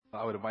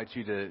I would invite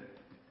you to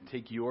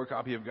take your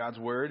copy of God's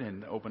Word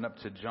and open up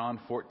to John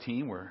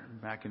 14. We're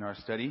back in our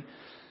study.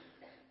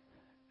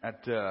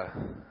 At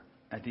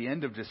the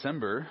end of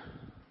December,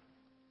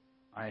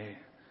 I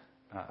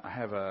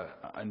have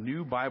a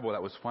new Bible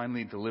that was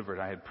finally delivered.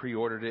 I had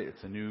pre-ordered it.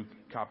 It's a new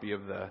copy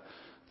of the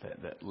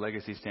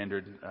Legacy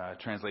Standard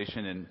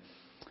translation, and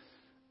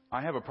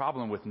I have a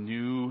problem with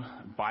new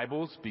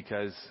Bibles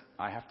because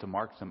I have to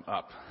mark them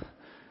up.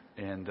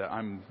 And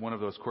I'm one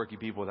of those quirky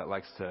people that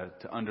likes to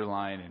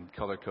underline and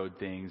color code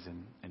things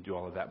and do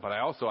all of that. But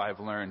I've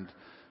learned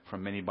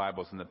from many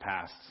Bibles in the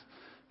past.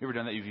 You ever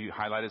done that? You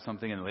highlighted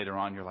something and later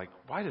on you're like,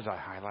 why did I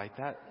highlight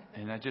that?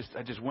 And I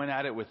just went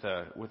at it with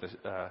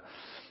a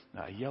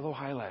yellow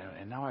highlighter,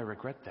 and now I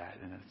regret that.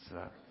 And it's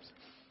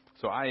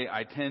so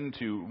I tend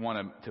to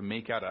want to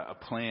make out a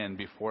plan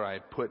before I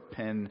put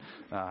pen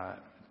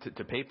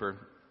to paper.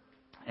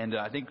 And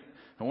I think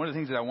one of the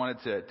things that I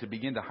wanted to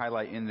begin to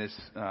highlight in this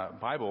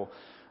Bible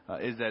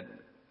is that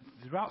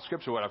throughout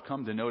Scripture, what I've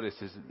come to notice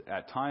is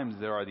at times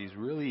there are these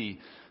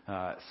really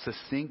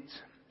succinct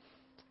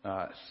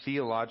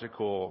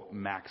theological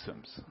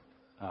maxims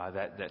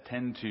that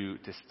tend to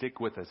stick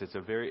with us.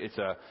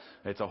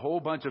 It's a whole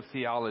bunch of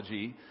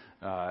theology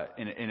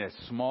in a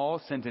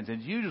small sentence,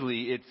 and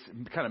usually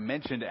it's kind of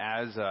mentioned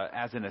as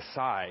an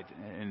aside.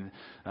 And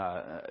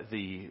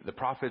the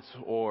prophets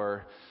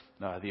or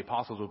the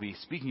apostles will be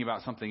speaking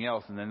about something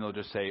else, and then they'll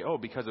just say, "Oh,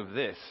 because of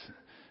this."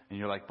 And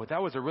you're like, "But that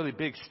was a really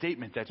big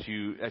statement that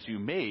you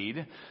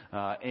made,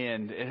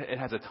 and it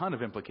has a ton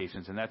of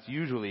implications." And that's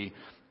usually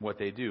what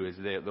they do is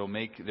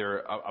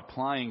they're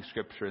applying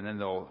Scripture, and then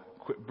they'll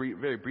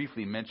very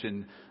briefly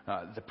mention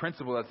the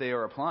principle that they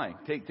are applying.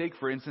 Take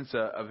for instance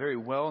a very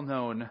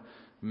well-known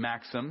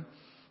maxim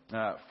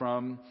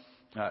from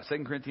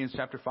 2 Corinthians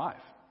chapter 5.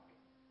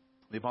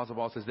 The Apostle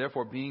Paul says,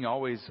 "Therefore, being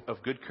always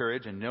of good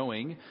courage and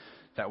knowing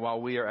that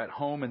while we are at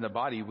home in the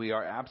body, we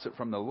are absent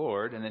from the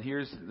Lord." And then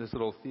here's this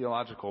little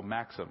theological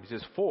maxim. He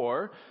says,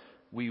 "For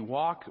we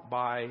walk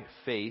by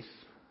faith,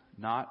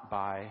 not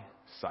by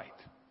sight."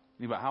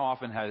 How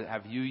often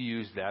have you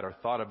used that or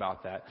thought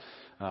about that?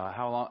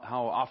 How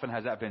often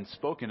has that been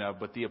spoken of?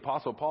 But the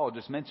Apostle Paul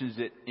just mentions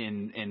it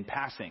in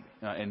passing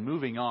and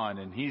moving on.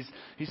 And he's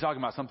talking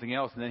about something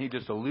else, and then he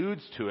just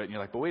alludes to it. And you're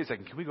like, "But wait a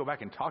second, can we go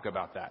back and talk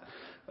about that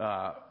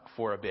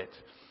for a bit?"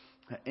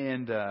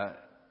 And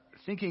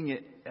thinking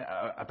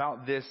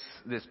about this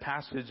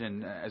passage,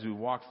 and as we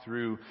walk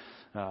through,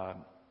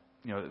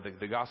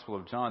 the Gospel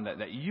of John,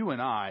 that you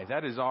and I,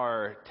 that is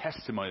our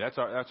testimony. That's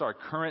our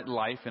current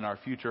life and our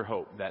future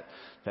hope. That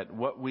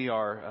what we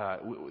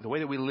are, the way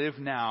that we live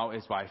now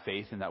is by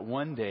faith, and that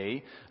one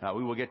day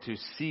we will get to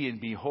see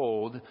and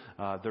behold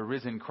the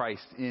risen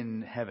Christ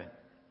in heaven.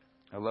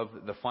 I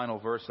love the final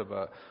verse of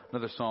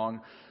another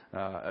song,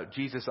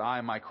 "Jesus,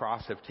 I my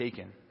cross have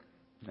taken."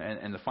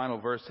 And the final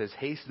verse says,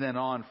 "Haste then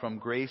on from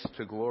grace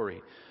to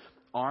glory,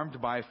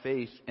 armed by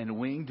faith and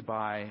winged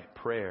by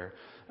prayer.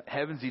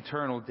 Heaven's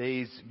eternal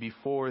days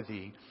before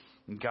thee,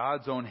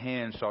 God's own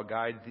hand shall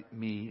guide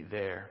me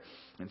there.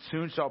 And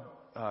soon shall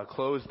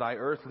close thy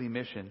earthly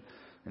mission,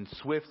 and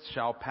swift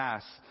shall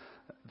pass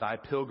thy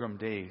pilgrim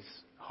days.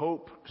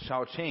 Hope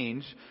shall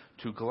change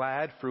to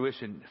glad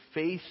fruition,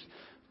 faith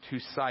to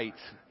sight,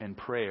 and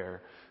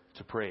prayer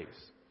to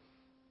praise."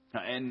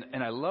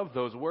 And I love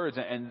those words,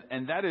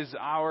 and that is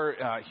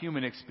our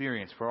human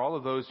experience. For all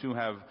of those who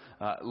have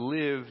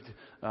lived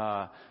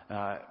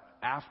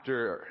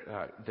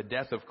after the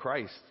death of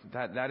Christ,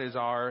 that is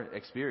our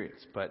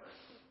experience. But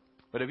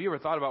have you ever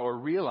thought about or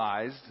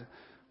realized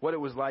what it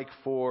was like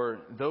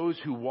for those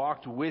who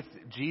walked with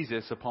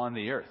Jesus upon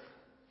the earth?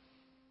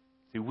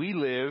 See, we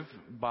live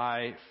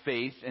by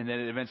faith, and then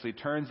it eventually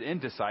turns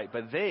into sight.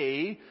 But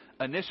they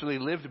initially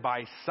lived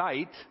by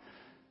sight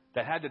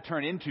that had to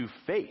turn into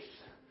faith.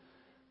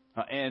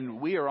 And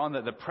we are on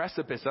the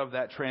precipice of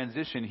that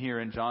transition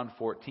here in John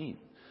 14.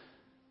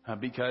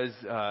 Because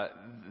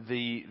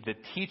the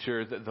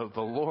teacher,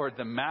 the Lord,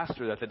 the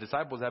Master that the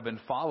disciples have been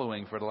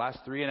following for the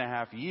last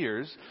 3.5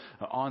 years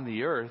on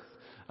the earth,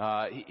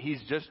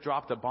 he's just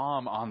dropped a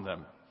bomb on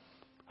them.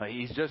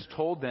 He's just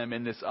told them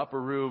in this upper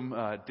room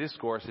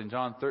discourse in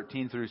John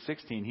 13 through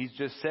 16, he's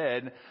just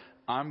said,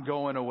 "I'm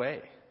going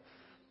away."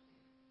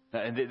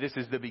 And this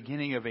is the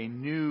beginning of a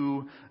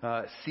new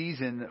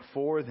season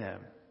for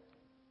them.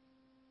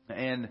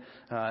 And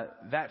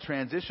that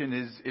transition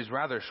is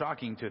rather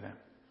shocking to them.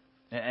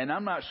 And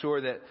I'm not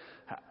sure that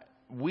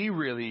we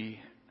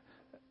really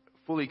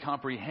fully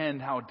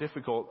comprehend how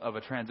difficult of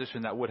a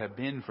transition that would have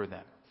been for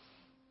them.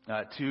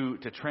 To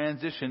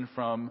transition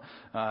from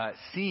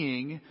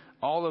seeing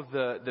all of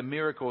the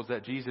miracles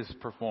that Jesus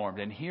performed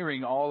and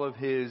hearing all of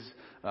his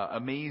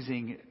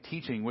amazing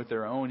teaching with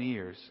their own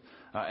ears.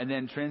 And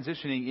then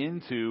transitioning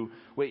into,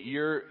 "Wait,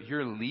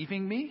 you're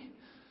leaving me?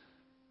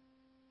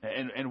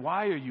 And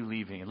why are you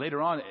leaving?" And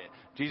later on,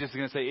 Jesus is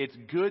going to say, "It's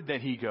good that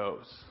he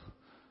goes."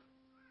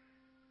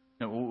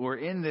 We're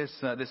in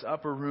this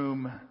upper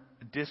room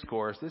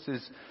discourse. This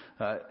is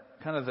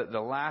kind of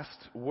the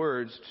last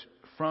words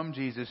from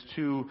Jesus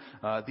to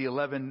the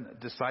 11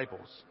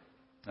 disciples.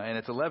 And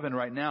it's 11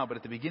 right now, but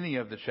at the beginning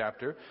of the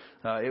chapter,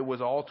 it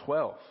was all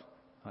 12.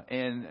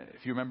 And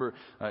if you remember,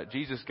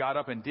 Jesus got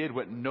up and did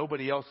what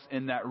nobody else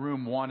in that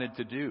room wanted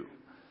to do.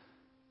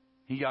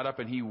 He got up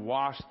and he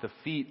washed the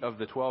feet of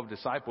the 12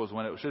 disciples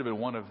when it should have been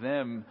one of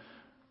them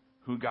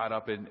who got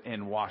up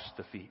and washed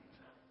the feet.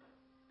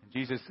 And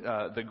Jesus,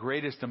 the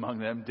greatest among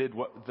them, did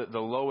the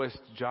lowest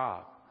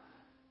job.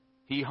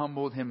 He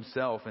humbled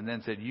himself and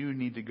then said, you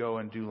need to go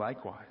and do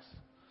likewise.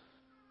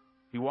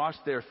 He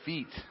washed their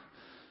feet.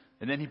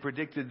 And then he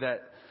predicted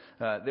that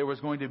there was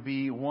going to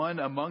be one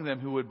among them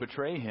who would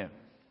betray him.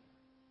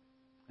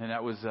 And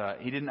that was,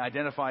 he didn't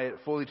identify it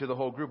fully to the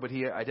whole group, but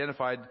he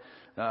identified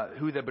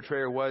who the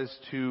betrayer was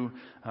to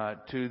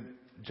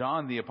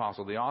John the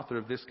Apostle, the author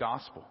of this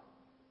gospel.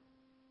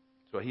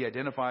 So he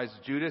identifies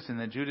Judas, and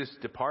then Judas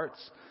departs.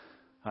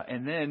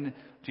 And then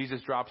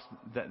Jesus drops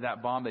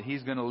that bomb that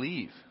he's going to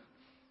leave.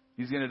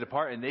 He's going to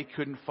depart, and they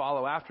couldn't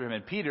follow after him.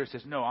 And Peter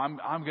says, no,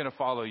 I'm going to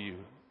follow you,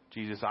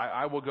 Jesus.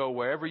 I will go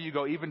wherever you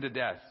go, even to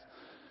death.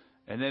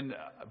 And then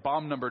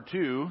bomb number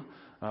 2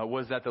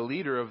 was that the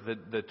leader of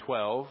the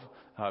 12,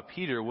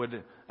 Peter,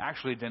 would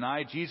actually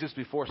deny Jesus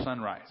before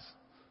sunrise.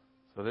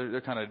 So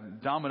they're kind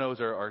of dominoes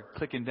are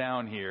clicking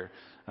down here,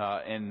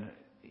 and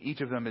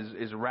each of them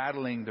is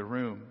rattling the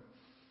room.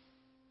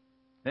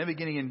 Then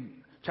beginning in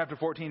chapter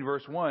 14,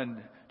 verse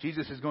 1,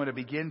 Jesus is going to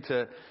begin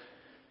to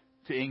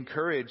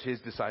encourage his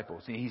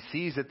disciples. He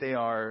sees that they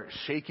are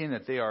shaken,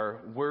 that they are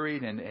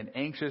worried and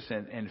anxious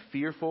and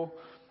fearful.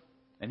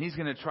 And he's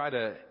going to try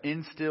to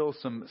instill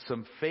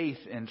some faith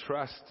and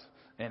trust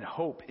and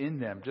hope in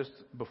them just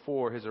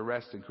before his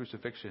arrest and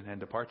crucifixion and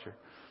departure.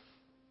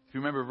 If you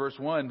remember verse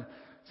 1,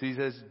 so he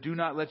says, do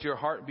not let your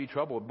heart be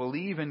troubled.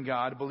 Believe in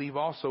God, believe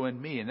also in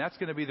me. And that's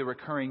going to be the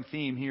recurring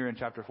theme here in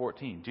chapter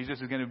 14.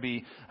 Jesus is going to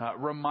be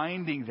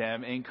reminding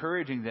them,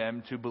 encouraging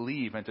them to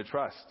believe and to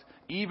trust.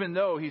 Even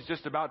though he's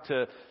just about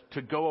to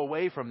go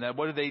away from them,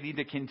 what do they need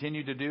to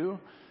continue to do?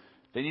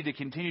 They need to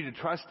continue to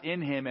trust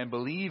in him and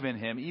believe in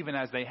him, even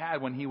as they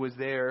had when he was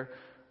there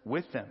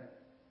with them.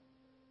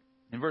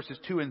 In verses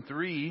 2 and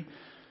 3,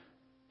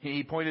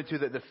 he pointed to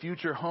the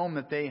future home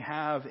that they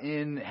have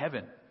in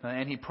heaven.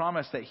 And he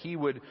promised that he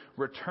would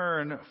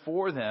return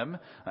for them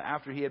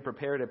after he had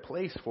prepared a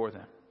place for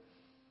them.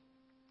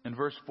 In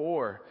verse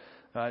 4,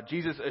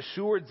 Jesus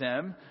assured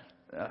them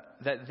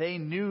that they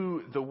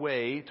knew the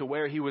way to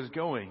where he was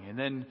going. And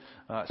then,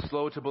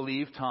 slow to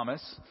believe,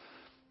 Thomas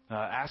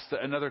asked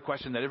another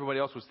question that everybody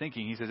else was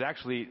thinking. He says,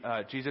 actually,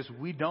 Jesus,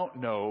 we don't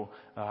know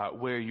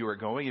where you are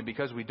going. And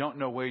because we don't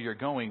know where you're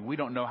going, we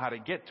don't know how to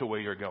get to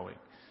where you're going.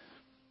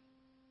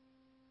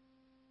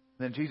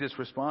 Then Jesus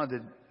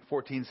responded,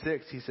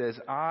 14:6, he says,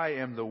 I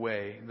am the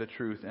way, the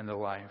truth, and the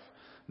life.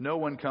 No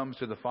one comes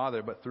to the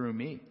Father but through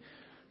me.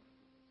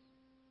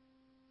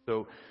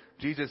 So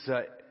Jesus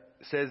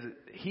says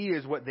he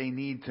is what they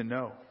need to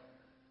know.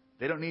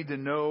 They don't need to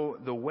know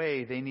the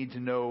way, they need to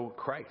know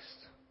Christ.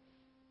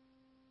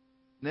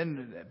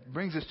 Then that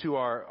brings us to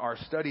our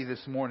study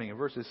this morning in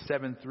verses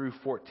 7 through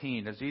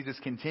 14, as Jesus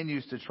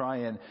continues to try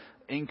and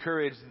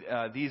encourage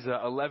these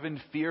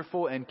 11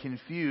 fearful and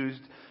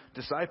confused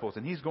disciples.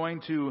 And he's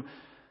going to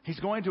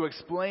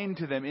explain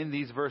to them in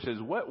these verses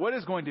what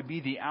is going to be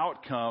the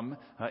outcome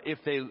if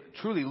they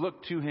truly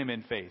look to him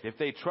in faith. If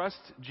they trust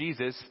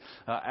Jesus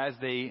as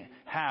they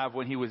have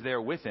when he was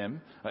there with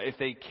him, if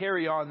they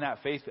carry on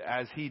that faith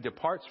as he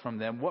departs from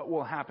them, what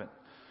will happen?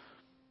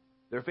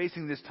 They're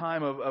facing this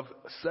time of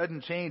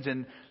sudden change,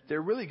 and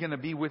they're really going to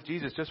be with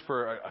Jesus just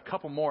for a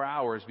couple more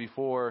hours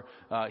before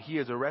he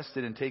is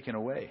arrested and taken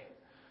away.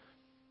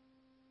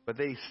 But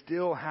they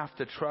still have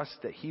to trust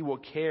that he will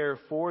care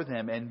for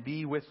them and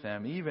be with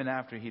them even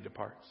after he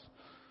departs.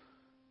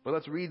 But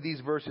let's read these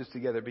verses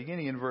together,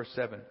 beginning in verse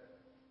 7. It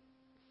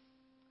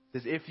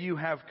says, if you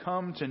have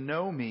come to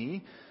know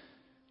me,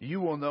 you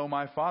will know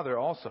my Father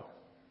also.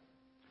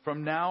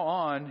 From now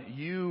on,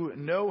 you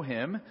know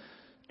him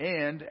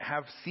and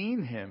have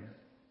seen him.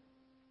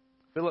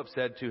 Philip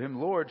said to him,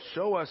 Lord,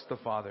 show us the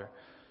Father,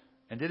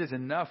 and it is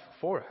enough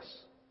for us.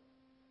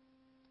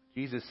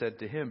 Jesus said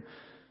to him,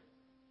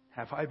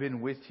 have I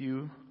been with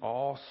you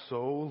all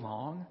so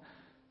long,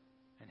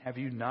 and have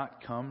you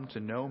not come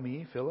to know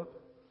me, Philip?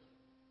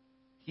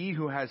 He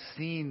who has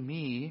seen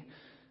me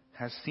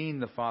has seen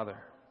the Father.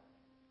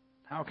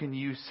 How can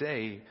you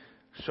say,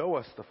 show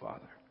us the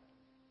Father?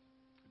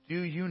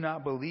 Do you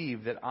not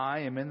believe that I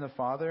am in the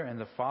Father and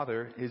the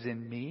Father is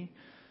in me?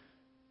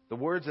 The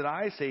words that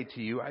I say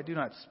to you, I do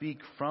not speak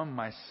from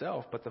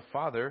myself, but the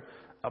Father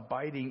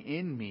abiding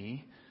in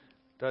me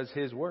does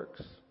his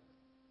works.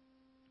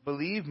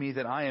 Believe me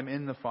that I am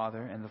in the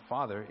Father and the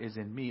Father is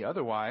in me.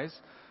 Otherwise,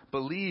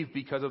 believe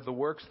because of the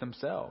works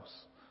themselves.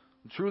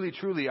 Truly,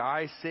 truly,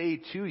 I say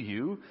to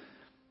you,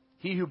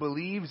 he who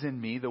believes in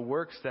me, the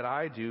works that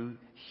I do,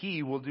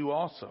 he will do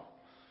also.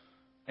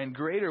 And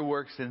greater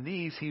works than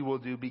these he will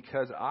do,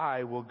 because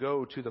I will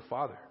go to the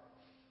Father.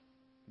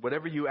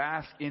 Whatever you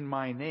ask in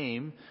my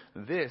name,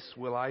 this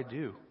will I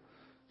do,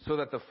 so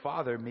that the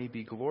Father may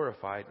be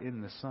glorified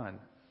in the Son.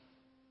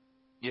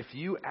 If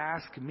you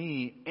ask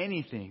me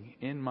anything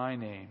in my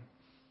name,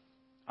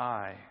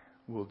 I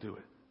will do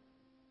it.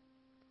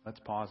 Let's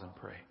pause and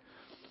pray.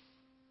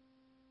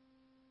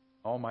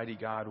 Almighty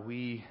God,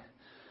 we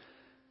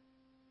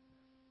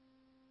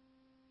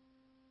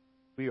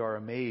are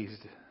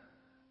amazed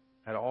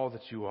at all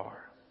that you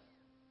are,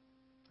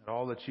 at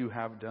all that you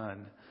have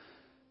done,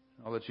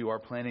 all that you are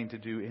planning to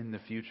do in the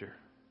future.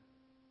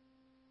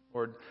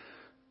 Lord,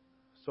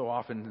 so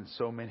often and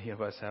so many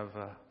of us have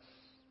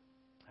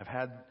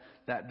had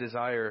that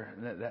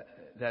desire,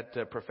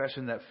 that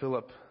profession that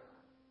Philip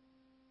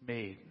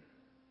made.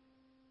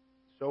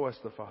 Show us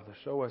the Father.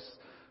 Show us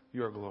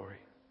your glory.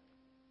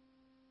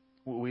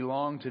 We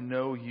long to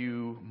know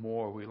you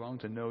more. We long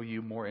to know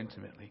you more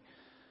intimately.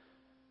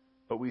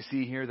 But we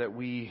see here that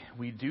we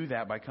do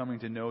that by coming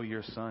to know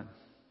your Son.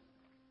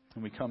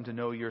 And we come to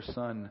know your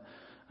Son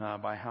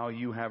by how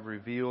you have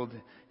revealed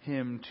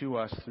him to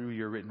us through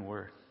your written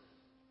word.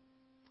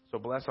 So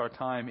bless our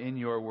time in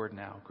your word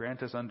now.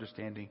 Grant us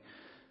understanding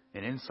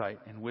and insight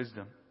and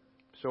wisdom.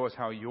 Show us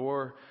how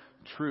your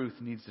truth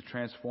needs to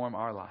transform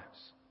our lives.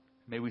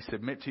 May we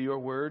submit to your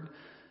word,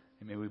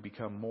 and may we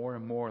become more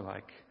and more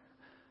like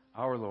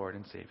our Lord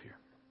and Savior.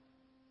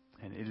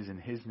 And it is in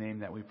his name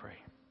that we pray.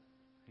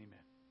 Amen.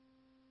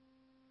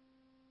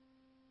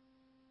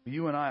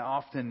 You and I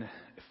often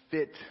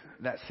fit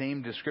that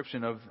same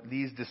description of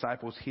these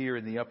disciples here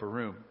in the upper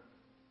room.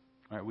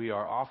 Right? We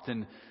are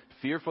often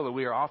fearful, and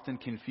we are often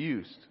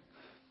confused.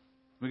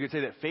 We could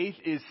say that faith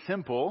is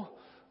simple,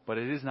 but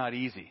it is not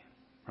easy,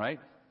 right?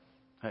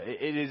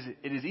 It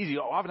is easy.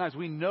 Oftentimes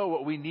we know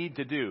what we need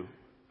to do.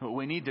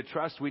 We need to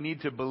trust. We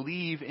need to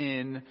believe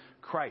in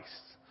Christ.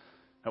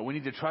 We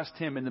need to trust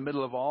him in the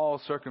middle of all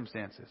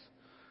circumstances.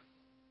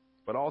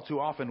 But all too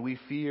often we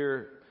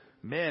fear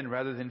men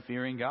rather than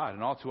fearing God.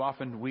 And all too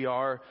often we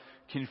are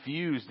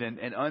confused and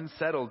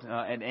unsettled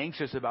and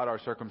anxious about our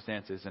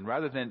circumstances. And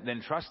rather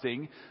than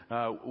trusting,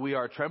 we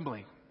are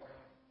trembling.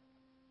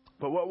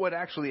 But what would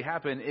actually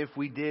happen if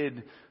we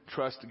did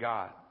trust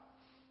God?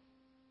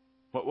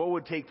 What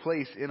would take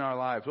place in our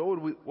lives?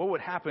 What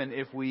would happen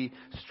if we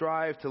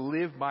strive to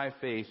live by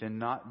faith and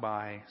not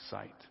by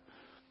sight?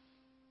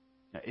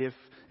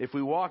 If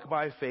we walk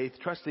by faith,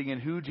 trusting in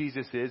who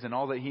Jesus is and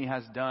all that he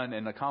has done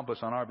and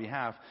accomplished on our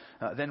behalf,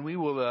 then we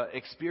will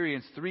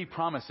experience three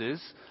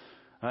promises.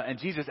 And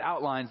Jesus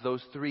outlines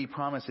those three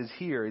promises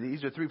here.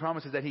 These are three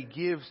promises that he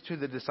gives to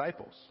the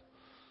disciples.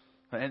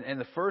 And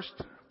the first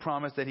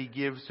promise that he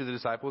gives to the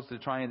disciples to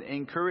try and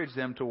encourage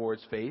them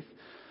towards faith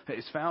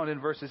is found in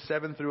verses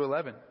 7 through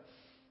 11.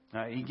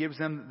 He gives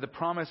them the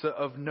promise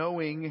of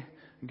knowing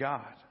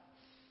God.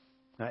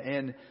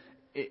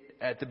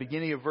 At the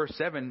beginning of verse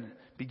 7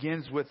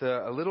 begins with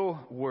a little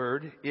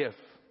word, if.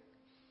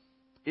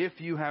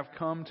 If you have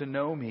come to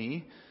know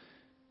me,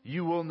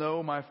 you will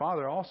know my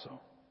Father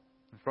also.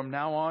 From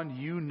now on,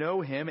 you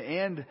know him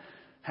and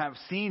have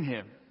seen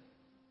him.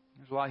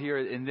 There's a lot here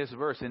in this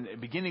verse. And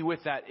beginning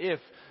with that if,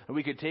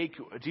 we could take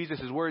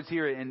Jesus' words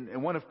here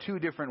in one of two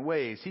different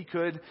ways. He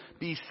could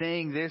be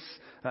saying this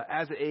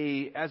as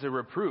a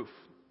reproof.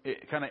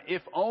 Kind of,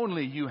 if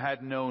only you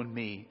had known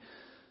me.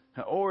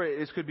 Or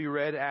this could be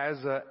read as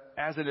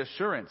an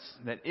assurance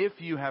that if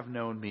you have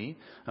known me,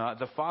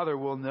 the Father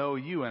will know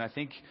you. And I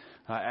think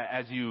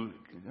as you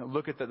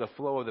look at the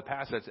flow of the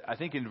passage, I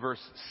think in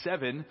verse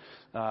 7,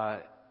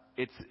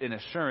 it's an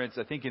assurance.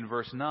 I think in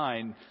verse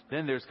 9,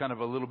 then there's kind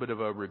of a little bit of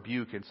a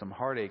rebuke and some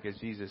heartache as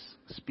Jesus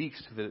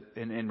speaks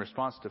in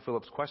response to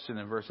Philip's question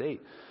in verse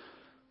 8.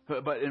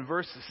 But in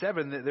verse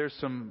 7, there's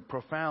some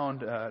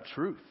profound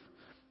truth.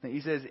 He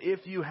says,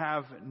 if you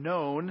have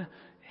known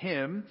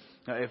him,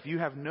 if you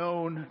have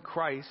known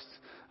Christ,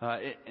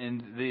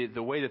 and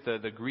the way that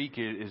the Greek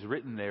is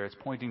written there, it's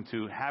pointing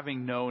to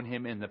having known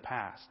him in the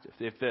past.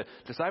 If the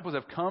disciples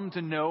have come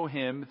to know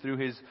him through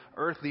his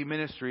earthly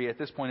ministry at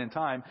this point in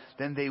time,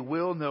 then they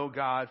will know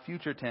God,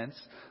 future tense,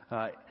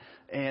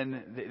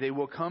 and they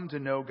will come to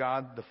know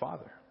God the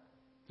Father.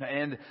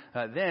 And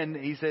then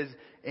he says,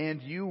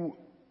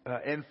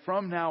 and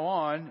from now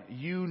on,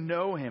 you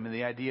know him. And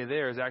the idea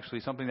there is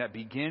actually something that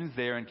begins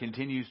there and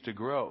continues to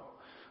grow.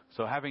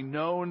 So having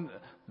known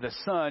the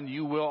Son,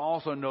 you will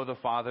also know the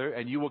Father,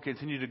 and you will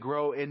continue to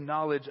grow in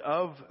knowledge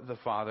of the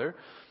Father.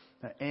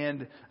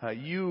 And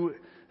the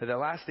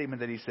last statement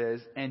that he says,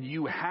 and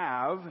you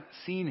have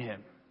seen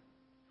him.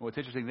 What's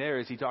interesting there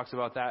is he talks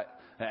about that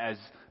as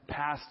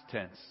past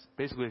tense.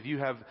 Basically, if you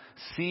have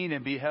seen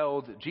and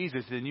beheld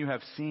Jesus, then you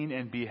have seen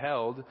and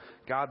beheld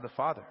God the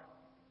Father.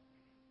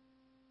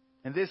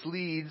 And this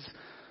leads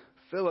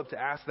Philip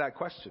to ask that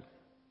question.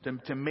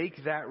 To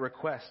make that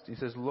request. He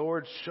says,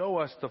 Lord, show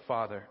us the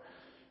Father.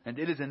 And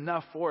it is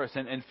enough for us.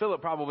 And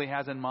Philip probably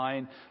has in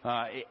mind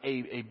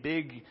a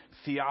big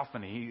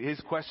theophany. His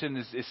question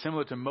is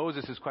similar to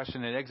Moses'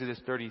 question in Exodus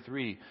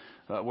 33,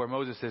 where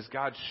Moses says,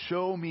 God,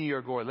 show me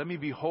your glory. Let me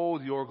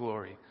behold your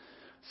glory.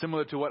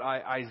 Similar to what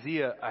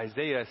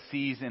Isaiah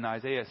sees in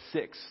Isaiah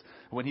 6,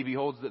 when he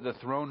beholds the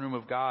throne room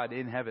of God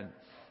in heaven.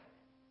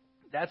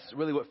 That's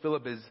really what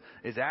Philip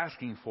is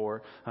asking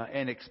for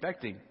and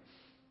expecting.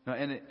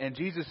 And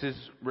Jesus'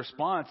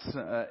 response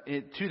to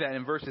that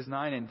in verses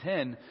 9 and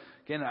 10,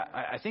 again,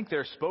 I think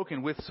they're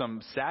spoken with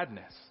some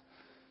sadness.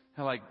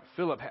 Like,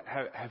 Philip,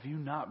 have you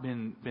not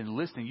been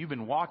listening? You've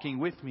been walking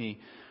with me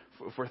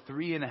for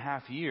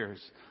 3.5 years.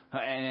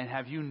 And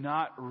have you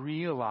not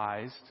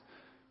realized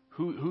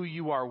who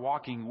you are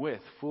walking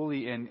with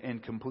fully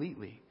and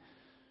completely?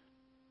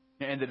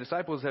 And the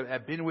disciples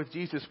have been with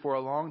Jesus for a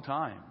long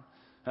time.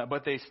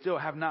 But they still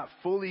have not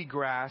fully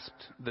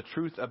grasped the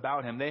truth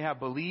about him. They have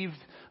believed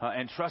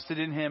and trusted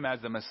in him as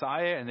the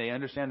Messiah, and they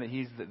understand that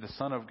he's the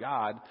Son of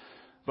God.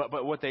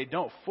 But what they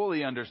don't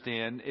fully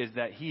understand is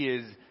that he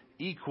is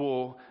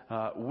equal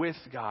with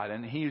God,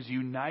 and he is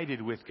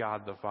united with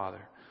God the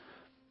Father.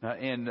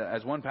 And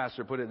as one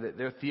pastor put it,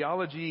 their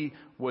theology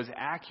was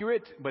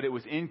accurate, but it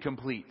was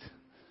incomplete.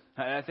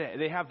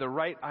 They have the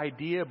right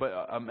idea, but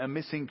a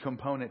missing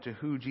component to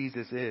who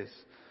Jesus is.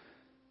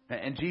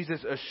 And Jesus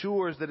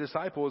assures the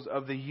disciples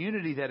of the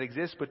unity that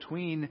exists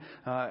between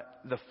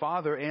the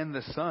Father and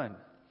the Son.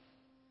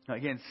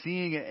 Again,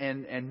 seeing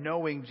and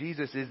knowing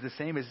Jesus is the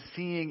same as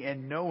seeing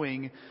and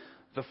knowing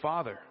the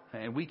Father.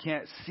 And we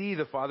can't see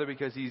the Father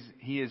because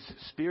He is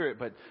Spirit,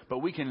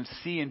 but we can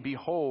see and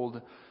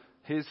behold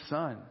His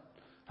Son.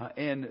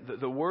 And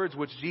the words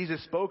which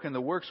Jesus spoke and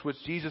the works which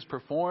Jesus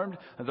performed,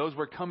 those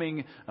were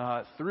coming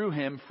through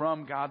Him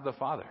from God the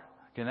Father.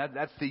 Again,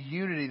 that's the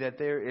unity that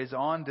there is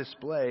on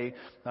display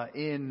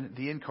in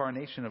the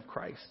incarnation of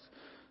Christ.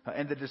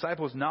 And the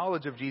disciples'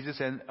 knowledge of Jesus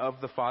and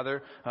of the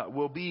Father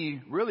will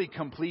be really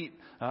complete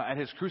at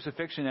His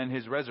crucifixion and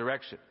His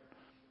resurrection.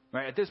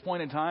 Right? At this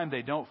point in time,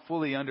 they don't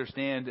fully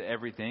understand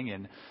everything.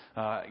 And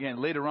again,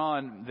 later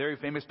on, very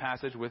famous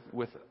passage with,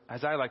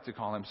 as I like to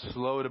call him,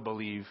 slow to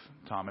believe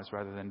Thomas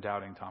rather than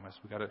doubting Thomas.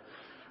 We got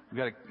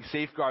to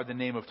safeguard the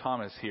name of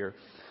Thomas here.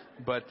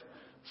 But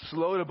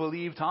slow to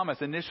believe Thomas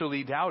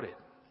initially doubted.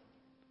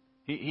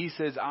 He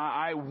says,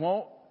 I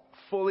won't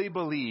fully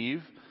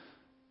believe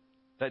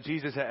that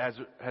Jesus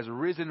has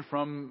risen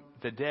from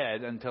the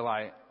dead until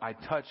I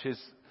touch His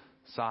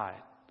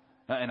side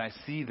and I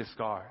see the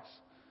scars.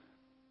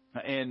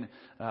 And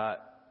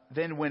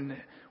then when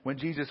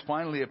Jesus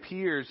finally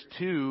appears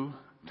to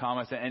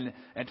Thomas and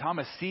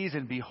Thomas sees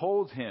and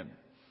beholds Him,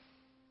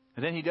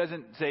 and then he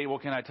doesn't say, well,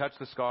 can I touch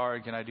the scar?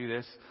 Can I do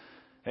this?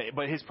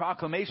 But his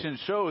proclamation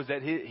shows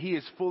that he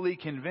is fully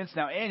convinced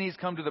now, and he's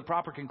come to the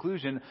proper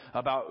conclusion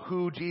about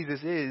who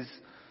Jesus is.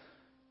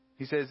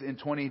 He says in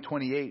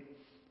 20:28,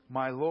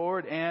 my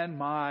Lord and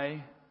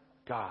my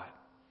God.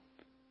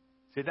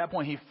 See, at that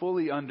point, he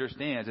fully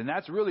understands. And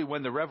that's really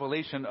when the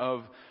revelation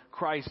of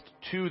Christ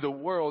to the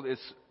world is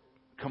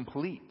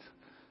complete,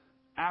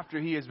 after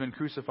He has been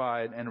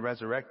crucified and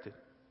resurrected.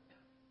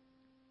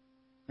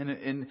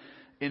 And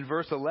in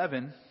verse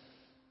 11,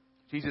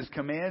 Jesus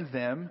commands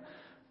them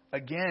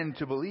again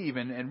to believe.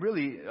 And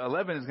really,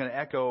 11 is going to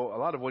echo a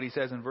lot of what He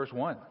says in verse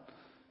 1.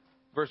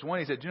 Verse 1,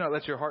 He said, do not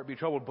let your heart be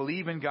troubled.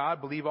 Believe in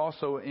God, believe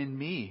also in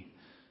me.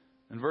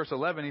 In verse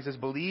 11, He says,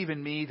 believe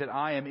in me that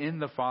I am in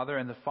the Father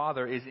and the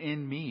Father is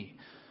in me.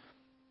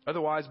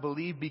 Otherwise,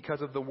 believe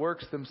because of the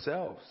works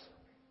themselves.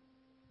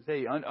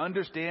 They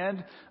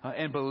understand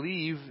and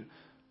believe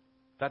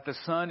that the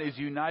Son is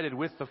united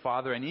with the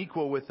Father and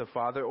equal with the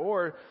Father,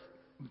 or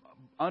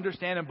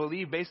understand and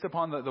believe based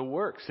upon the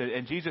works.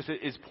 And Jesus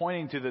is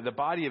pointing to the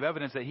body of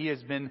evidence that He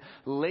has been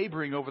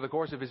laboring over the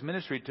course of His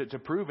ministry to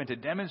prove and to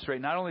demonstrate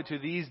not only to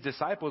these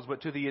disciples,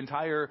 but to the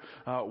entire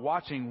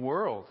watching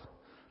world.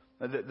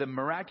 The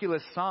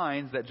miraculous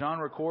signs that John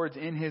records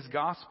in his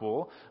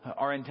gospel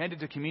are intended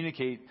to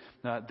communicate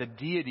the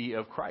deity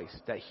of Christ,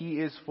 that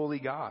He is fully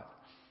God.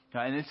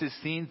 And this is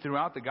seen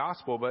throughout the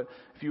gospel. But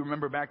if you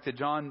remember back to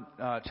John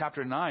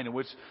chapter 9, in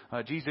which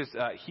Jesus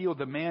healed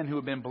the man who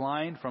had been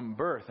blind from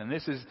birth. And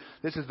this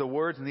is the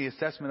words and the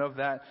assessment of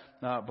that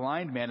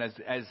blind man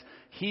as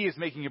he is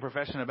making a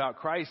profession about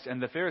Christ. And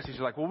the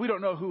Pharisees are like, well, we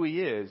don't know who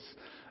He is.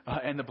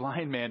 And the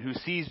blind man who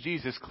sees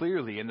Jesus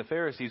clearly, and the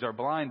Pharisees are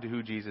blind to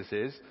who Jesus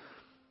is.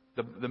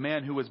 The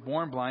man who was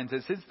born blind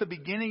says, since the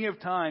beginning of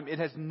time, it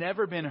has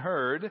never been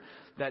heard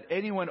that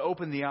anyone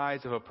opened the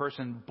eyes of a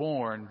person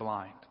born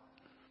blind.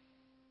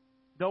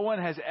 No one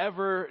has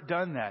ever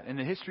done that in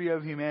the history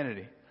of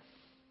humanity.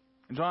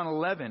 In John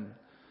 11,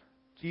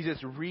 Jesus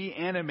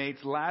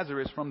reanimates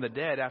Lazarus from the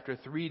dead after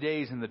 3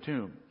 days in the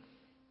tomb.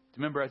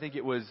 Remember, I think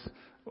it was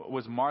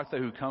Martha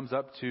who comes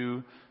up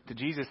to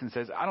Jesus and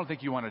says, I don't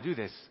think you want to do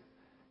this.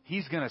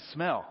 He's going to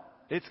smell.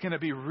 It's going to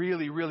be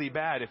really, really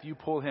bad if you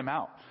pull him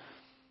out.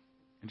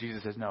 And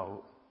Jesus says,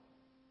 no,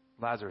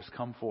 Lazarus,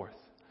 come forth.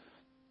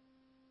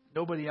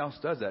 Nobody else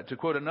does that. To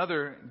quote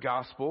another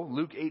gospel,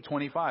 Luke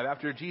 8:25,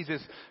 after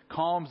Jesus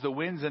calms the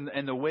winds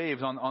and the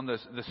waves on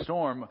the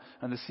storm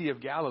on the Sea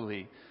of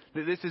Galilee,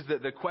 this is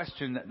the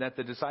question that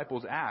the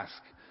disciples ask.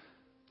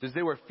 Because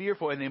they were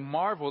fearful and they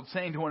marveled,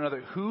 saying to one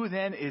another, who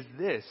then is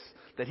this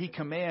that He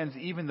commands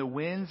even the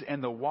winds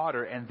and the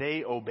water and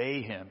they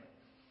obey Him?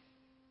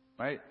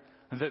 Right?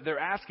 They're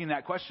asking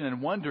that question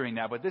and wondering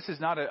that, but this is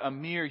not a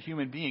mere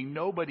human being.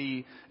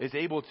 Nobody is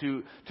able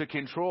to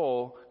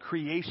control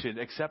creation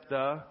except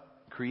the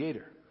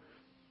Creator.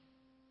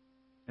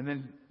 And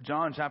then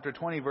John chapter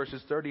 20,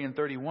 verses 30 and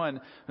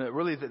 31,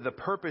 really the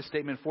purpose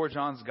statement for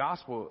John's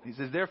gospel. He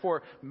says,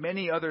 therefore,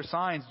 many other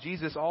signs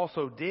Jesus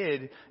also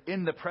did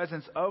in the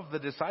presence of the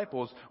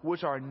disciples,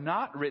 which are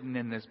not written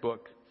in this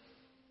book.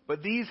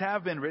 But these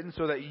have been written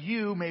so that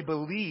you may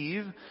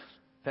believe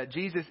that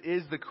Jesus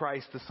is the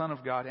Christ, the Son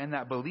of God, and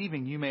that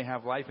believing you may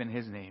have life in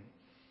his name.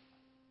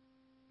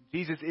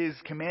 Jesus is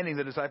commanding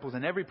the disciples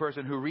and every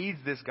person who reads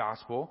this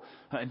gospel,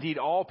 indeed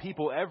all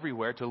people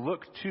everywhere, to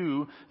look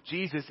to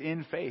Jesus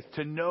in faith,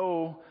 to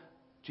know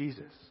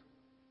Jesus.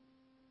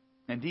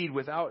 Indeed,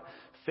 without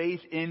faith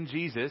in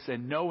Jesus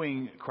and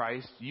knowing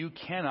Christ, you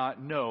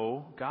cannot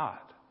know God.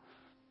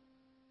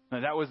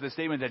 Now, that was the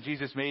statement that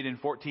Jesus made in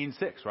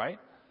 14:6, right?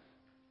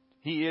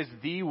 He is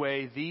the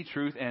way, the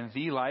truth, and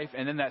the life.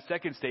 And then that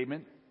second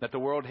statement that the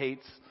world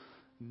hates,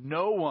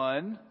 no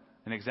one,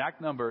 an exact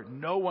number,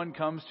 no one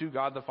comes to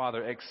God the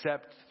Father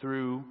except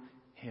through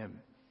him.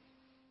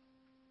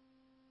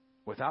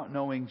 Without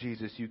knowing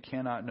Jesus, you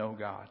cannot know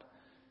God.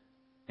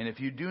 And if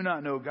you do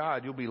not know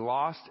God, you'll be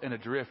lost and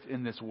adrift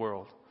in this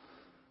world.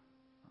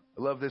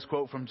 I love this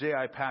quote from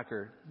J.I.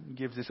 Packer. He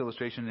gives this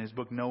illustration in his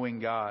book, Knowing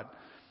God.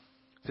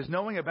 It says,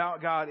 knowing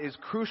about God is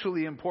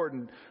crucially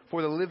important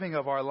for the living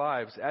of our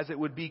lives, as it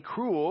would be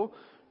cruel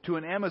to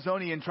an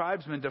Amazonian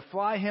tribesman to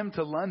fly him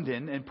to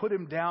London and put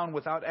him down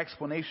without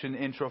explanation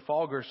in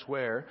Trafalgar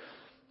Square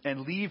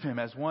and leave him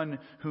as one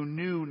who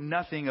knew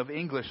nothing of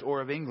English or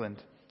of England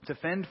to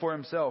fend for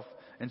himself.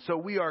 And so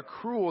we are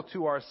cruel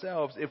to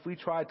ourselves if we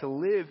try to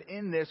live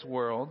in this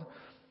world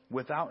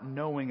without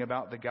knowing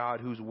about the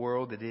God whose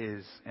world it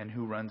is and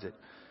who runs it.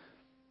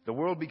 The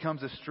world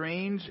becomes a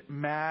strange,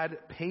 mad,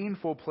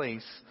 painful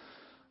place,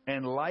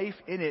 and life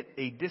in it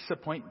a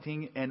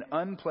disappointing and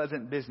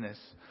unpleasant business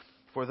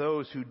for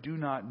those who do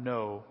not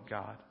know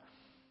God.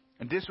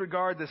 And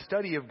disregard the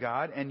study of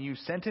God, and you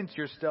sentence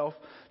yourself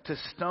to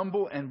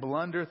stumble and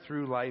blunder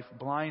through life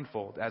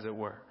blindfold, as it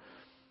were,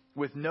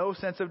 with no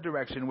sense of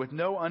direction, with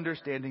no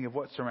understanding of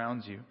what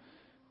surrounds you.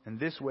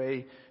 And this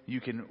way, you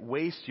can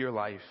waste your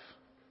life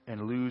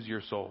and lose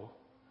your soul.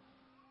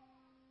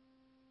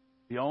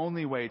 The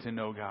only way to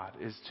know God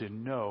is to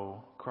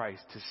know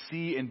Christ, to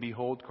see and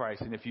behold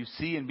Christ. And if you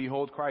see and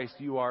behold Christ,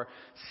 you are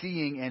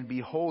seeing and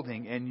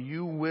beholding, and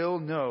you will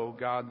know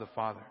God the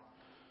Father.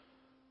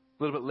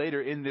 A little bit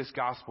later in this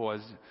gospel,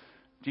 as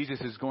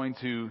Jesus is going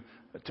to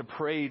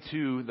pray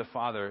to the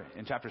Father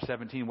in chapter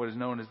 17, what is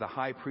known as the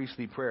high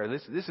priestly prayer.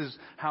 This is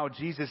how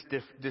Jesus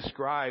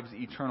describes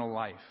eternal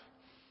life.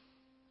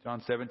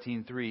 John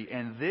 17:3,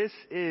 and this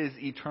is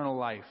eternal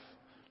life,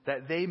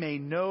 that they may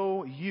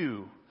know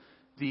you,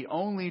 the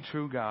only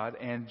true God,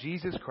 and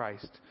Jesus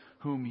Christ,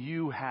 whom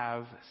you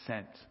have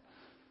sent.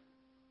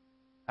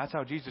 That's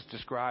how Jesus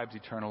describes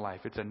eternal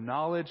life. It's a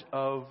knowledge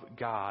of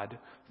God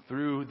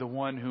through the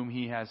one whom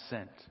he has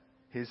sent,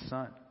 his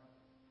Son.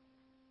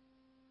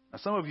 Now,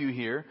 some of you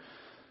here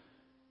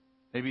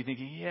may be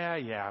thinking,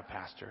 yeah,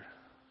 Pastor,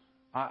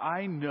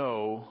 I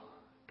know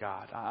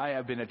God. I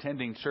have been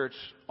attending church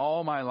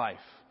all my life,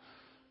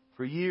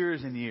 for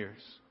years and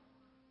years.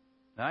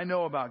 And I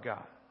know about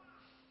God.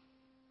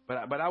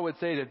 But I would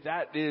say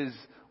that is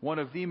one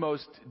of the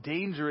most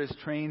dangerous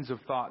trains of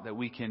thought that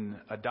we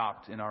can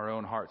adopt in our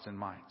own hearts and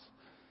minds.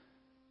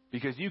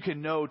 Because you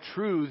can know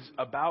truths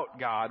about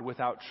God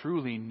without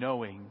truly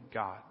knowing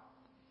God.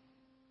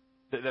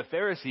 The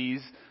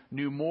Pharisees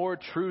knew more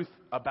truth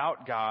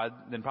about God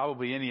than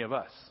probably any of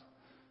us.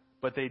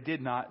 But they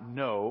did not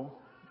know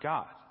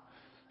God.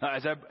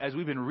 As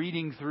we've been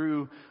reading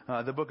through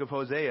the book of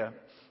Hosea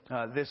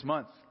this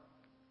month,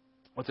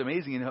 what's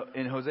amazing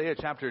in Hosea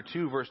chapter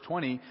 2, verse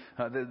 20,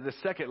 the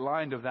second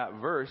line of that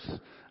verse,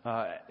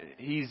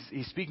 he's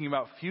speaking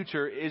about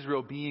future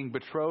Israel being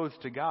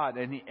betrothed to God.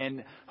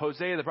 And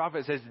Hosea the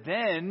prophet says,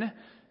 then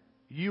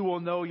you will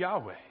know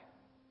Yahweh.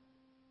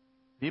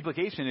 The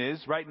implication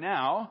is, right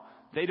now,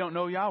 they don't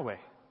know Yahweh.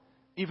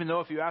 Even though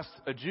if you asked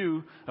a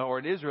Jew or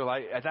an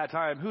Israelite at that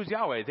time, who's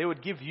Yahweh? They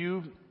would give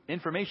you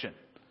information.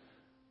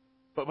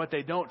 But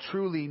they don't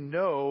truly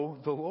know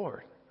the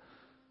Lord.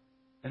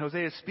 And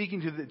Hosea is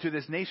speaking to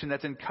this nation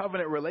that's in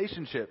covenant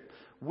relationship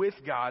with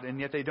God, and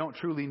yet they don't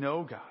truly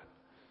know God.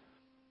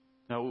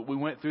 Now, we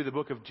went through the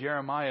book of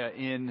Jeremiah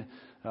in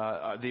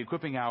the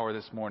equipping hour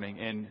this morning,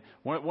 and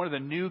one of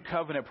the new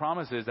covenant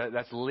promises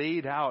that's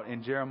laid out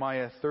in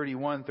Jeremiah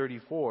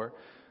 31:34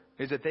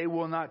 is that they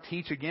will not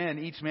teach again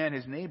each man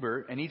his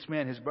neighbor and each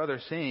man his brother,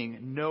 saying,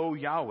 know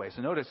Yahweh.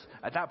 So notice,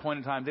 at that point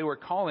in time, they were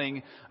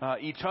calling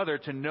each other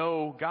to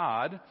know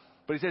God.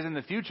 But he says in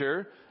the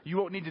future, you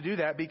won't need to do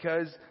that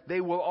because they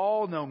will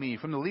all know me,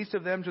 from the least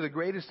of them to the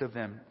greatest of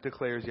them,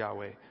 declares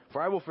Yahweh.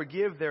 For I will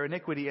forgive their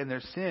iniquity and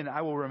their sin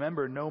I will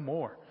remember no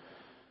more.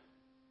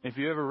 If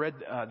you ever read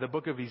the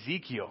book of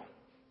Ezekiel,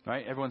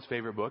 right? Everyone's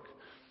favorite book.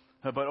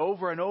 But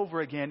over and over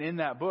again in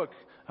that book,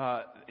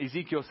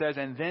 Ezekiel says,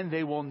 and then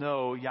they will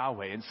know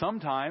Yahweh. And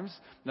sometimes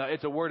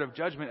it's a word of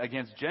judgment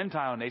against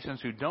Gentile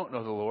nations who don't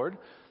know the Lord.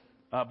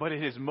 But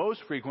it is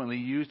most frequently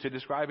used to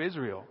describe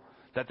Israel.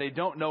 That they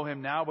don't know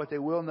him now, but they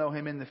will know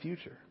him in the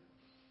future.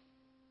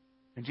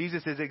 And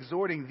Jesus is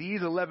exhorting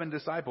these 11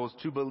 disciples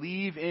to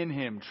believe in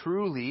him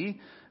truly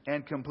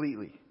and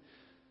completely,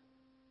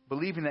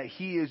 believing that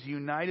he is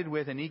united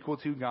with and equal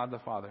to God the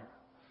Father.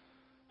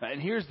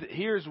 And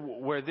here's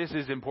where this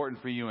is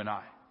important for you and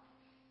I.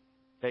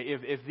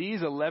 If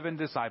these 11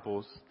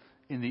 disciples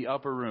in the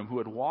upper room who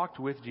had walked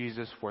with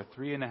Jesus for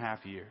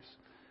 3.5 years,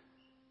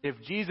 if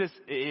Jesus,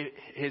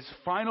 his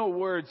final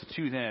words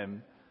to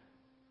them,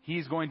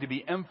 he's going to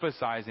be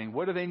emphasizing,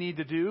 what do they need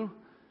to do?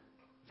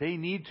 They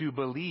need to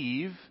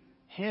believe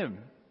him.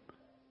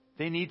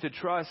 They need to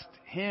trust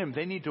him.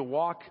 They need to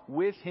walk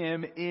with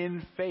him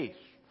in faith.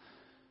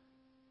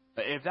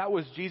 If that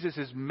was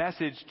Jesus'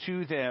 message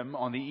to them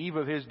on the eve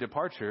of his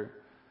departure,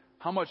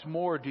 how much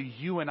more do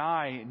you and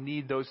I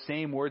need those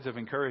same words of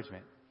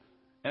encouragement?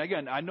 And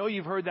again, I know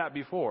you've heard that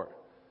before.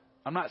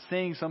 I'm not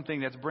saying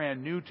something that's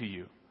brand new to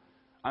you.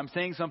 I'm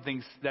saying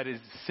something that is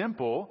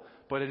simple,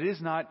 but it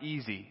is not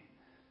easy.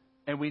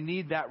 And we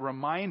need that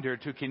reminder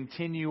to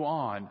continue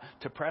on,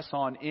 to press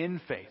on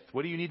in faith.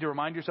 What do you need to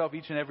remind yourself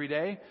each and every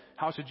day?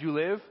 How should you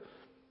live?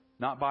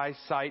 Not by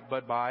sight,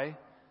 but by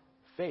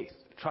faith.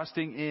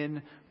 Trusting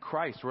in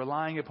Christ,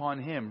 relying upon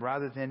him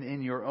rather than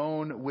in your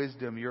own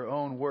wisdom, your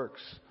own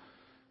works,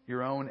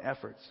 your own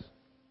efforts.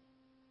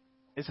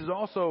 This is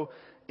also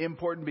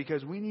important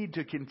because we need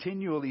to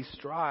continually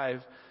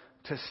strive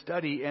to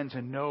study and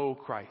to know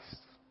Christ.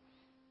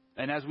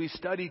 And as we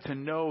study to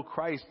know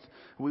Christ,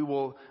 we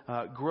will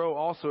grow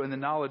also in the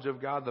knowledge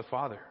of God the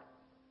Father.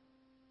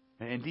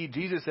 And indeed,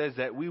 Jesus says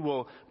that we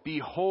will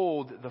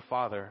behold the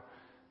Father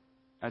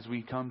as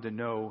we come to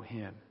know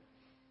him.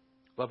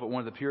 Love what one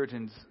of the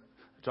Puritans,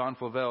 John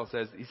Flavel,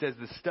 says. He says,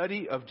 the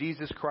study of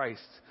Jesus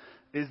Christ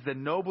is the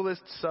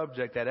noblest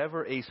subject that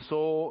ever a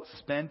soul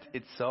spent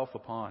itself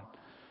upon.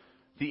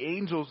 The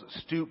angels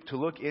stoop to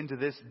look into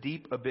this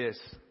deep abyss.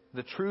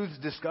 The truths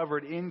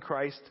discovered in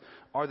Christ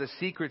are the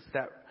secrets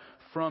that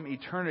from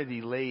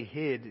eternity lay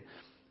hid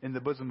in the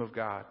bosom of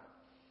God.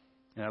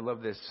 And I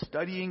love this.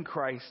 Studying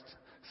Christ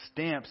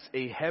stamps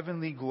a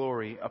heavenly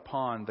glory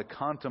upon the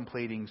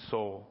contemplating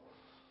soul.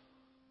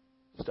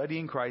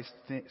 Studying Christ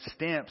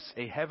stamps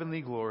a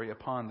heavenly glory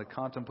upon the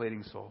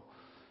contemplating soul.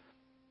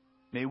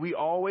 May we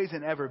always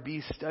and ever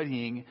be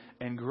studying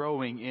and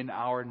growing in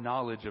our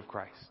knowledge of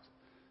Christ.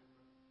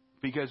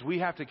 Because we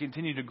have to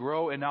continue to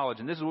grow in knowledge.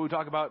 And this is what we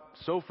talk about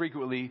so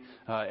frequently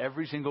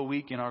every single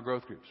week in our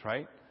growth groups,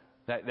 right?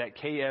 That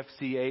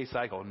KFCA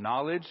cycle.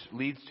 Knowledge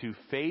leads to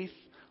faith,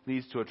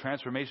 leads to a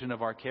transformation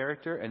of our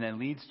character, and then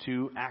leads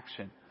to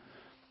action.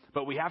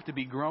 But we have to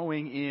be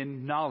growing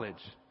in knowledge.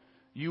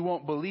 You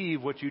won't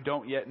believe what you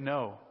don't yet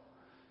know.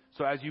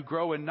 So as you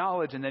grow in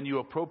knowledge and then you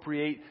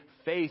appropriate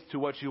faith to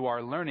what you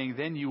are learning,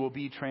 then you will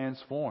be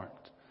transformed.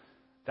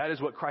 That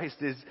is what Christ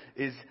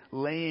is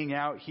laying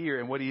out here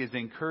and what he is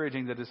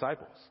encouraging the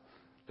disciples.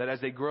 That as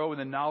they grow in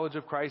the knowledge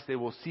of Christ, they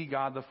will see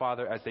God the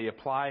Father. As they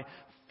apply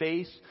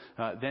faith,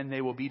 then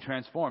they will be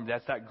transformed.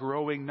 That's that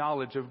growing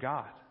knowledge of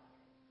God.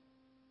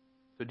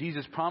 So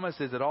Jesus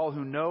promises that all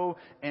who know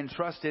and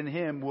trust in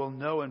him will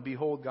know and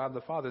behold God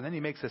the Father. And then he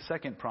makes a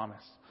second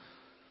promise.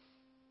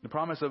 The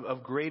promise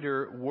of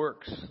greater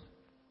works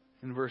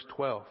in verse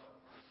 12.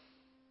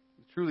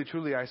 Truly,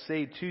 truly, I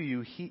say to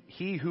you,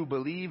 he who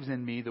believes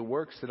in me, the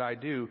works that I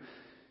do,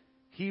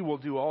 he will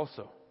do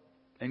also.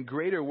 And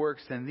greater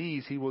works than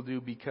these he will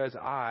do because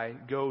I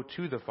go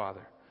to the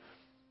Father.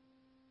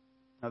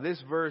 Now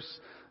this verse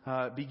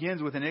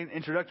begins with an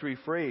introductory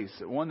phrase,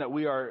 one that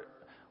we're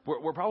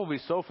probably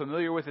so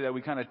familiar with it that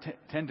we kind of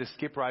tend to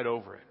skip right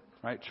over it.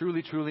 Right?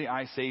 Truly, truly,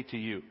 I say to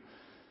you.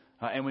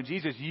 And when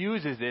Jesus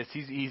uses this,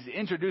 he's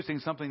introducing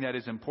something that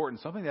is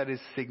important, something that is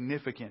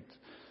significant.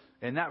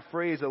 And that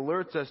phrase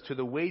alerts us to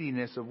the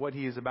weightiness of what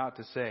he is about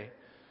to say.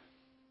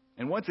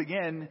 And once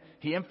again,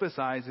 he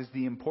emphasizes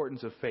the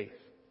importance of faith.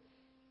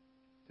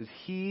 It says,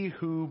 he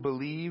who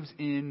believes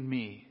in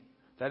me.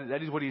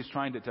 That is what he's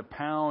trying to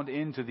pound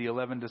into the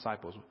 11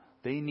 disciples.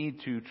 They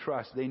need to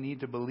trust. They need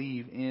to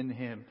believe in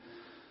him.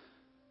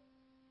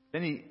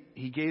 Then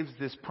he gives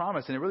this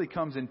promise, and it really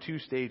comes in two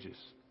stages.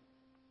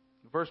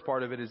 The first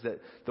part of it is that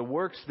the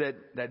works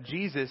that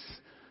Jesus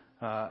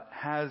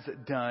has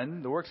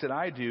done, the works that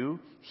I do,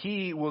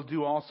 he will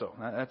do also.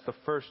 That's the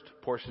first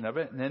portion of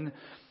it. And then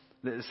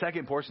the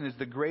second portion is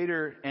the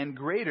greater and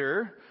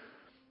greater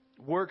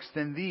works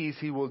than these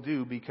he will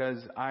do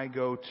because I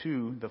go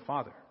to the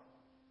Father.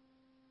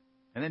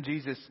 And then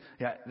Jesus,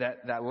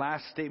 that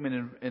last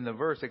statement in the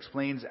verse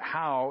explains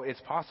how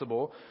it's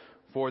possible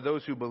for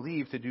those who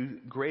believe to do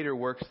greater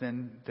works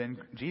than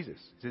Jesus.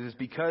 It is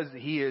because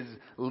he is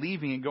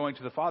leaving and going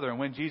to the Father. And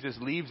when Jesus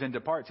leaves and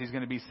departs, he's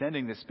going to be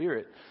sending the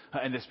Spirit.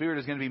 And the Spirit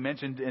is going to be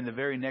mentioned in the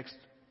very next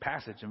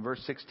passage, in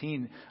verse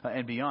 16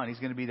 and beyond. He's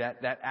going to be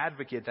that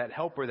advocate, that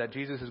helper that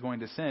Jesus is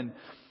going to send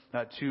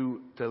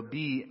to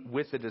be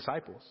with the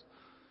disciples.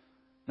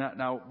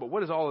 Now, but what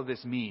does all of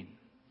this mean?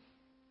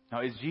 Now,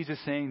 is Jesus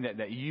saying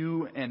that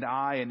you and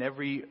I and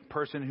every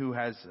person who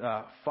has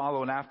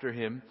followed after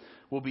him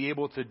will be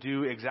able to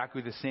do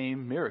exactly the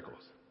same miracles?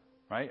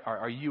 right?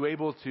 Are you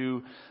able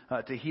to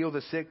heal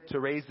the sick, to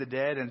raise the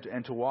dead,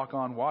 and to walk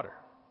on water?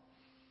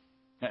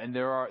 And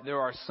there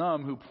are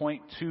some who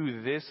point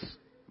to this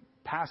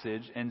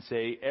passage and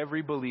say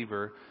every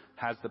believer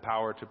has the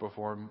power to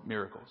perform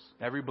miracles.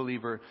 Every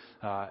believer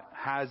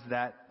has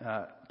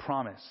that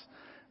promise.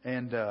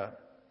 And I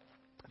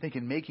think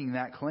in making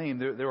that claim,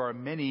 there are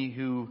many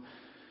who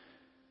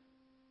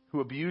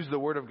abuse the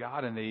Word of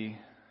God, and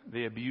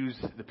they abuse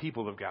the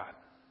people of God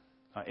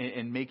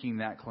in making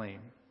that claim.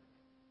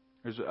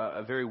 There's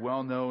a very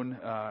well-known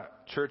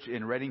church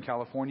in Redding,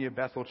 California,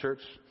 Bethel Church,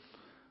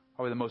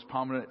 probably the most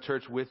prominent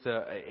church with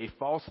a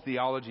false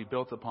theology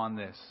built upon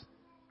this.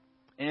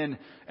 And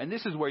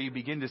this is where you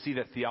begin to see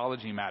that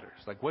theology matters.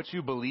 Like what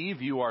you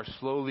believe, you are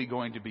slowly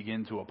going to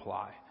begin to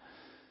apply.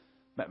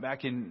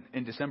 Back in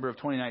December of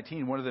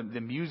 2019, one of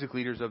the music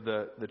leaders of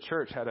the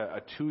church had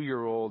a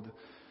 2-year-old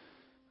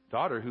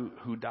daughter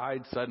who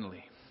died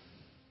suddenly.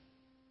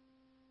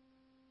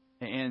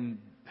 And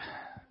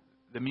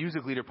the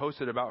music leader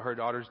posted about her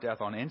daughter's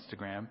death on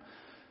Instagram,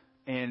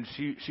 and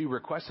she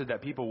requested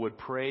that people would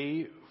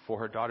pray for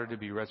her daughter to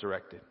be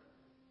resurrected.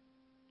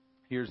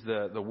 Here's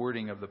the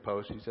wording of the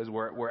post. She says,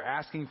 we're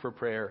asking for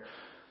prayer.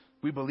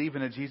 We believe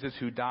in a Jesus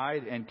who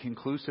died and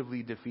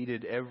conclusively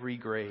defeated every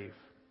grave,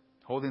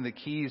 holding the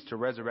keys to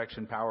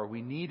resurrection power.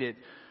 We need it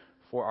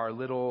for our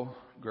little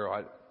girl.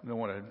 I don't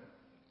want to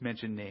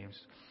mention names.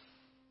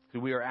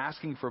 We are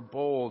asking for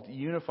bold,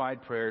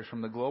 unified prayers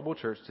from the global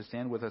church to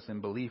stand with us in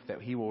belief that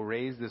He will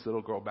raise this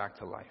little girl back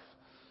to life.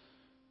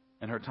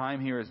 And her time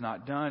here is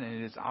not done,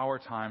 and it is our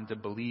time to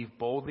believe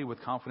boldly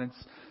with confidence,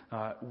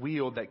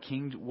 wield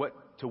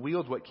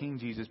what King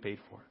Jesus paid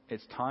for.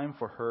 It's time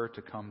for her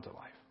to come to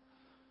life.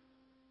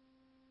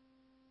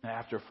 And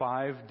after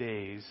 5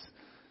 days,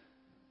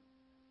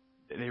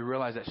 they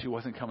realized that she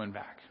wasn't coming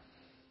back.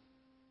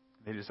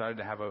 They decided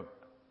to have a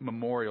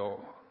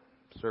memorial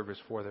service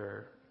for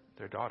their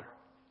daughter.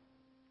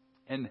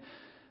 And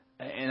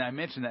I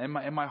mentioned that,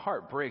 and my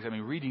heart breaks. I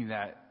mean, reading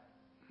that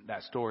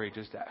story,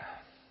 just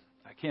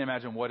I can't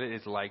imagine what it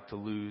is like to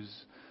lose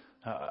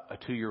a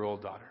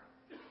 2-year-old daughter.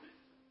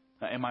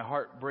 And my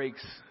heart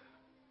breaks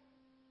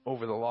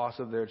over the loss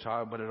of their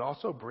child, but it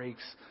also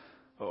breaks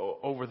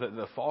over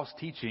the false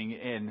teaching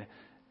and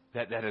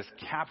that has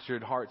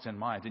captured hearts and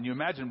minds. And you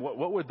imagine what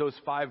would those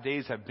 5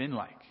 days have been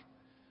like?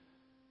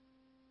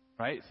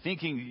 Right?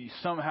 Thinking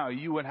somehow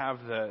you would have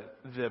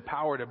the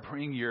power to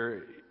bring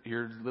your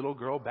little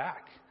girl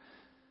back.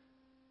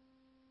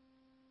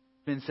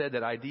 It's been said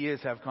that ideas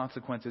have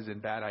consequences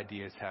and bad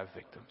ideas have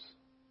victims.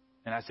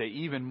 And I say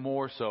even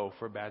more so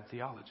for bad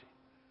theology.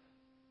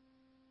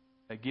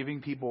 That giving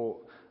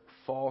people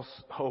false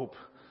hope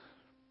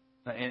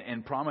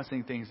and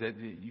promising things that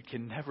you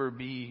can never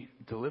be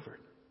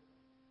delivered.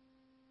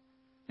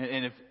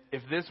 And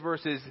if this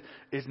verse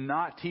is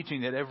not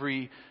teaching that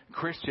every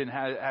Christian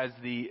has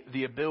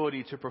the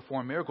ability to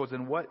perform miracles,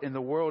 then what in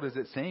the world is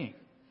it saying?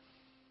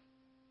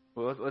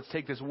 Well, let's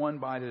take this one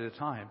bite at a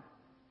time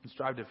and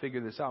strive to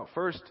figure this out.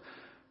 First,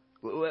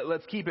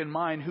 let's keep in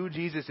mind who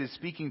Jesus is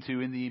speaking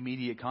to in the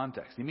immediate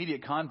context. The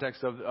immediate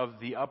context of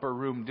the upper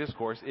room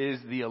discourse is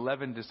the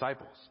 11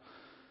 disciples.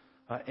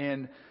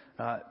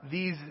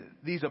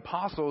 These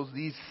apostles,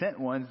 these sent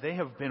ones, they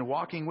have been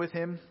walking with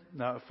him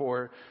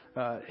for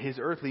his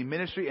earthly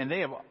ministry, and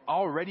they have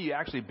already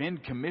actually been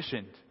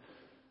commissioned.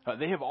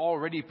 They have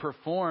already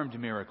performed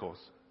miracles.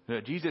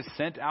 Jesus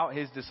sent out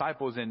his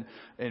disciples in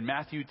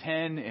Matthew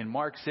 10, in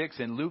Mark 6,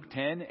 and Luke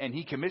 10, and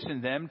he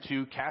commissioned them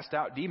to cast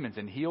out demons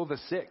and heal the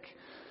sick.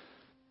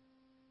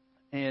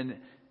 And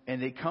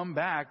they come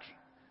back.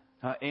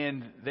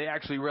 And they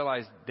actually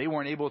realized they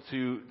weren't able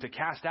to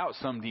cast out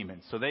some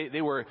demons. So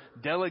they were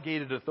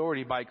delegated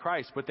authority by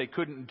Christ, but they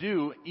couldn't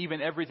do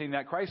even everything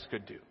that Christ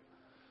could do.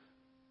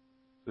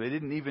 They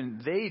didn't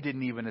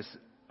even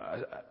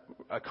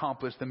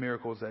accomplish the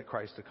miracles that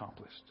Christ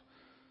accomplished.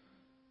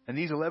 And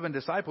these 11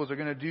 disciples are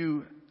going to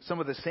do some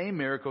of the same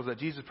miracles that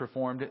Jesus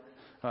performed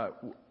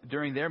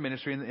during their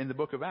ministry in the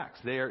book of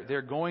Acts.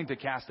 They're going to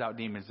cast out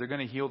demons. They're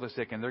going to heal the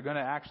sick, and they're going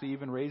to actually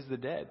even raise the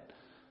dead.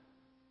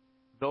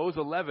 Those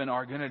 11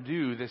 are going to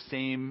do the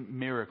same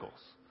miracles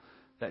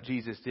that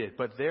Jesus did.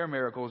 But their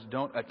miracles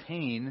don't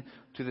attain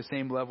to the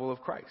same level of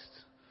Christ.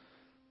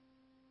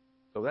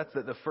 So that's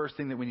the first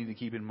thing that we need to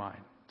keep in mind.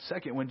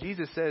 Second, when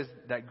Jesus says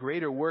that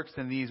greater works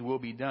than these will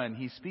be done,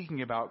 he's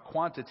speaking about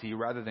quantity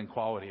rather than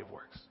quality of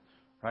works.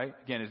 Right?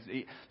 Again,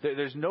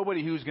 there's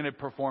nobody who's going to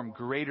perform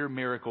greater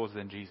miracles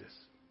than Jesus.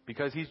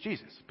 Because he's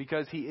Jesus.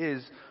 Because he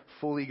is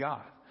fully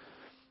God.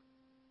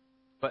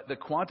 But the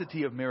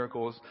quantity of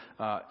miracles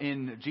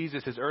in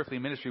Jesus' earthly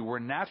ministry were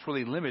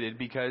naturally limited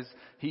because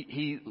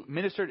he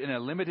ministered in a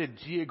limited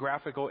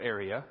geographical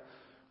area,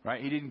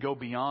 right? He didn't go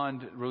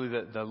beyond really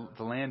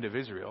the land of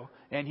Israel.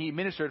 And he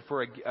ministered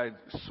for a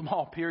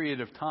small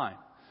period of time,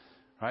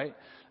 right?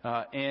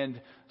 And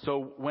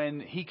so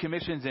when he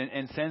commissions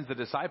and sends the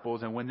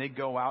disciples, and when they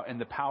go out in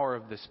the power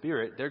of the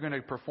Spirit, they're going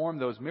to perform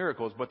those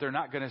miracles, but they're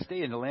not going to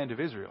stay in the land of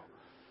Israel.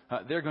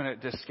 They're going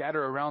to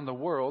scatter around the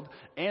world,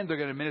 and they're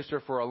going to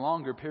minister for a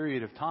longer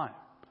period of time.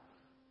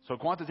 So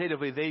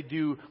quantitatively, they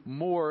do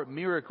more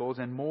miracles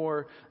and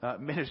more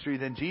ministry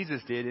than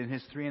Jesus did in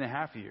his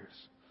 3.5 years.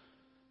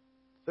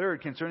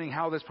 Third, concerning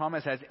how this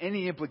promise has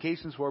any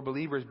implications for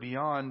believers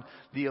beyond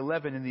the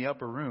 11 in the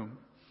upper room.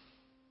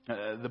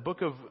 The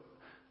book of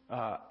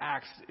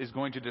Acts is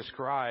going to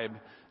describe,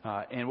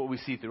 and what we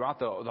see throughout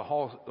the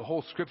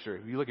whole Scripture.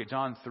 If you look at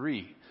John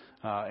 3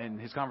 and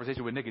his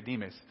conversation with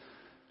Nicodemus,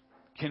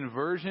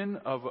 conversion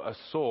of a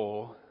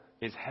soul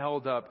is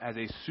held up as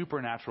a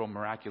supernatural,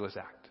 miraculous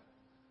act.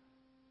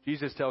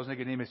 Jesus tells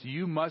Nicodemus,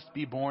 you must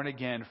be born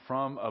again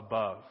from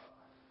above.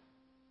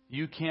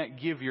 You can't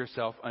give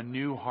yourself a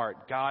new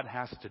heart. God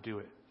has to do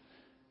it.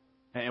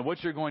 And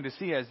what you're going to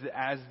see as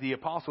the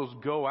apostles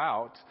go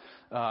out,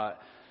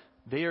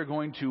 they are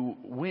going to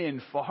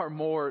win far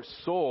more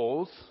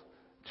souls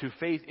to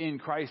faith in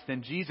Christ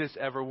than Jesus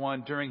ever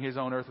won during his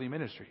own earthly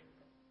ministry.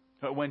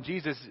 But when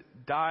Jesus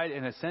died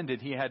and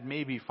ascended, he had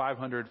maybe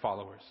 500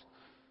 followers.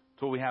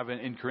 That's what we have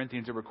in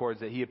Corinthians. It records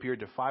that he appeared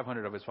to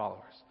 500 of his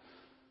followers.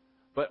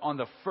 But on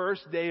the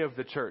first day of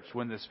the church,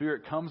 when the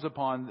Spirit comes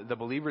upon the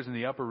believers in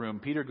the upper room,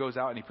 Peter goes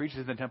out and he preaches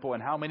in the temple.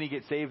 And how many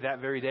get saved that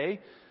very day?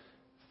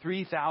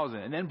 3,000.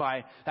 And then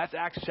that's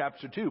Acts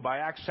chapter 2. By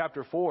Acts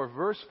chapter 4,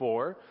 verse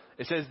 4,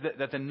 it says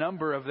that the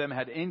number of them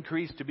had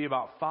increased to be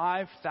about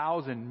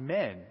 5,000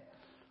 men.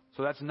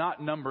 So that's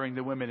not numbering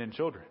the women and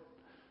children.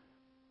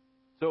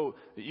 So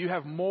you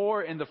have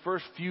more in the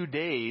first few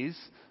days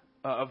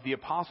of the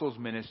apostles'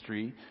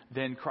 ministry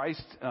than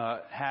Christ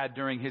had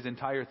during his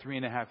entire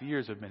 3.5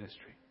 years of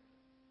ministry.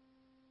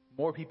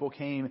 More people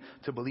came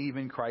to believe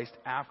in Christ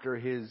after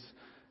his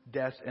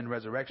death and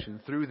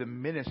resurrection through the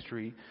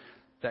ministry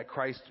that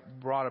Christ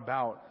brought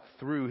about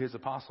through his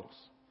apostles.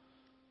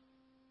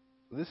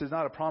 This is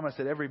not a promise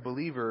that every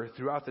believer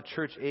throughout the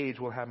church age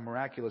will have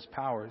miraculous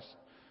powers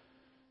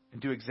and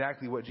do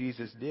exactly what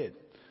Jesus did.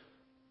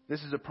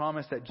 This is a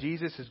promise that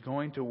Jesus is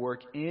going to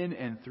work in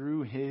and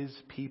through his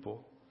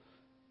people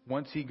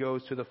once he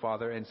goes to the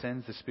Father and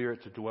sends the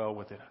Spirit to dwell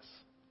within us.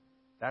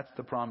 That's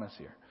the promise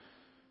here.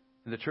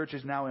 And the church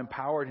is now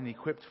empowered and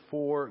equipped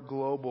for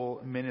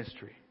global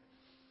ministry.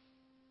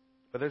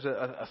 But there's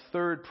a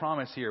third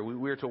promise here.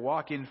 We are to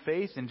walk in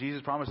faith, and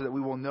Jesus promises that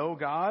we will know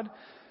God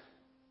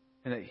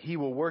and that he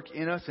will work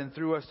in us and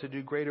through us to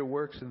do greater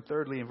works. And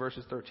thirdly, in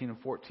verses 13 and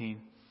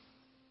 14,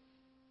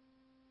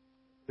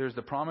 there's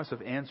the promise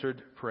of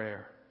answered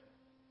prayer.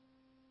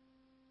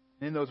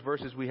 In those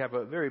verses, we have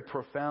a very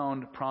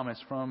profound promise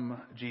from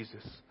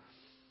Jesus.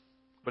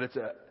 But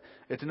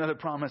it's another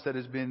promise that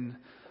has been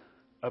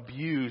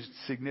abused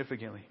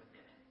significantly.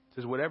 It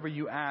says, whatever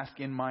you ask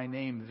in my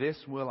name, this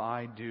will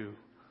I do,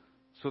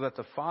 so that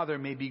the Father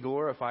may be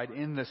glorified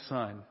in the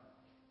Son.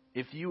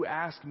 If you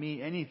ask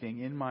me anything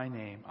in my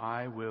name,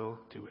 I will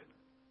do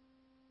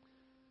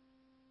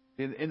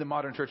it. In the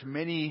modern church,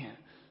 many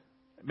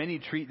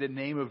treat the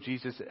name of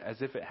Jesus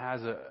as if it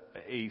has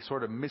a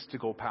sort of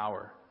mystical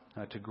power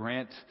to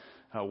grant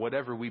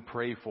whatever we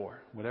pray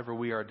for, whatever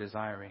we are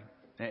desiring.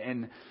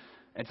 And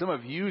some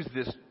have used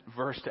this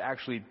verse to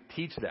actually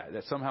teach that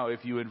somehow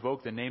if you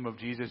invoke the name of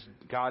Jesus,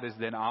 God is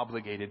then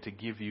obligated to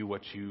give you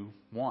what you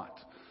want.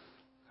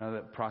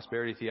 That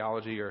prosperity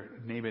theology, or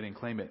name it and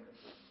claim it.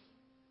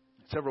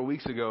 Several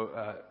weeks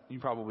ago, you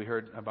probably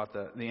heard about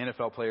the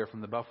NFL player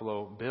from the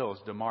Buffalo Bills,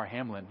 Damar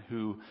Hamlin,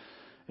 who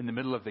in the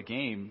middle of the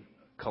game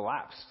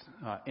collapsed.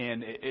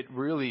 And it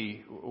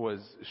really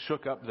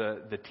shook up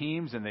the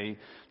teams, and they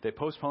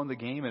postponed the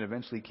game and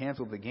eventually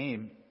canceled the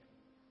game.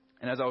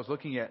 And as I was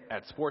looking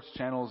at sports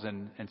channels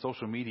and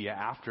social media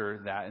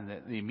after that, and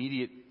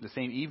the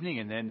same evening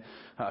and then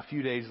a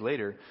few days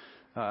later,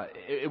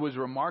 it was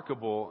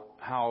remarkable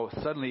how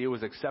suddenly it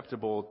was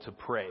acceptable to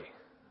pray.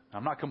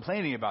 I'm not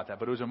complaining about that,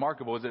 but it was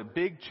remarkable. It was a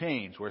big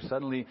change where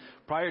suddenly,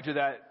 prior to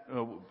that,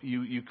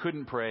 you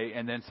couldn't pray,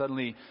 and then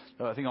suddenly,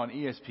 I think on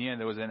ESPN,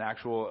 there was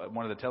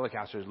one of the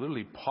telecasters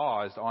literally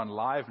paused on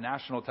live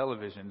national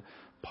television,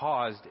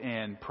 paused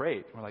and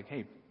prayed. We're like,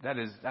 hey,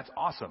 that's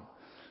awesome.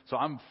 So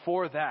I'm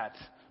for that,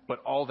 but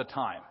all the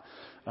time.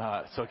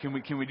 So can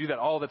we do that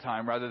all the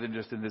time rather than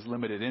just in this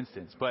limited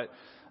instance? But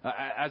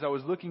as I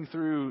was looking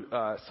through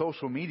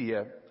social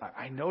media,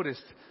 I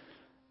noticed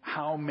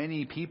how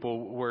many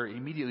people were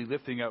immediately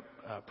lifting up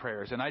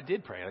prayers. And I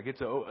did pray. Like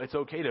it's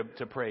okay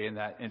to pray in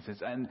that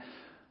instance.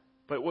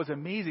 But it was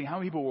amazing how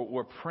many people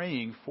were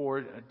praying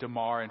for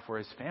Damar and for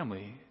his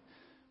family,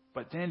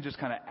 but then just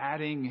kind of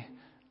adding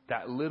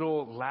that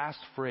little last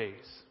phrase,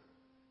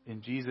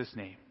 in Jesus'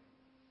 name.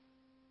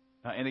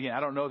 And again, I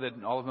don't know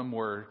that all of them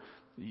were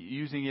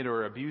using it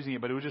or abusing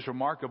it, but it was just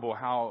remarkable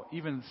how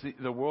even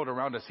the world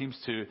around us seems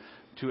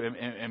to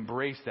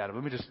embrace that.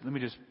 Let me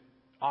just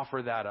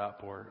offer that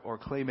up or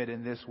claim it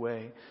in this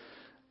way.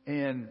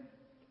 And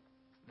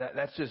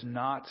that's just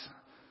not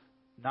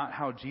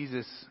how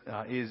Jesus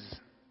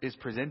is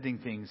presenting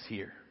things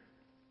here.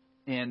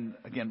 And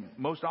again,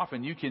 most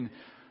often you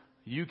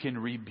can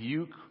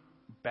rebuke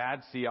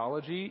bad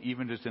theology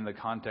even just in the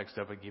context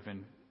of a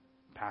given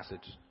passage.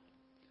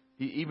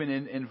 Even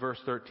in verse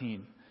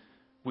 13,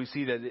 we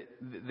see that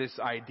this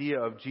idea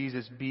of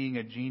Jesus being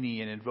a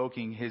genie and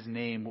invoking his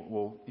name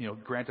will,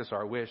 grant us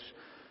our wish.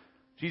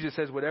 Jesus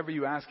says, whatever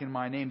you ask in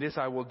my name, this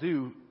I will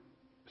do,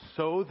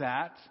 so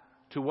that,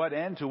 to what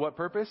end, to what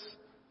purpose?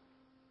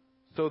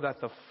 So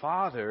that the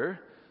Father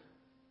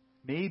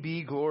may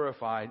be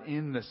glorified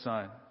in the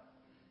Son.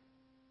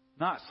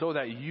 Not so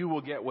that you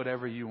will get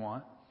whatever you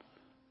want.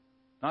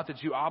 Not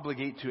that you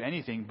obligate to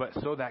anything, but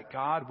so that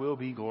God will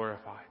be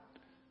glorified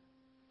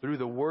through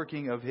the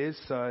working of his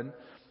Son,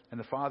 and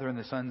the Father and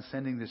the Son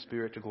sending the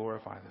Spirit to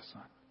glorify the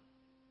Son.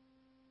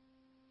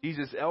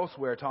 Jesus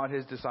elsewhere taught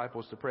his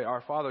disciples to pray,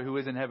 Our Father who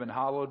is in heaven,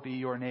 hallowed be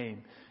your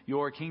name.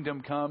 Your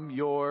kingdom come,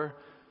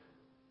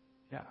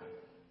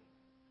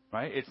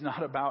 right? It's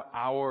not about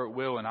our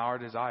will and our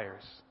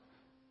desires.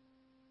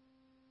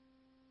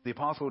 The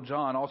Apostle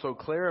John also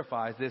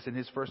clarifies this in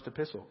his first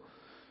epistle.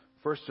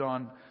 1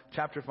 John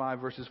chapter 5,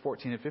 verses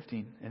 14 and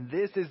 15. And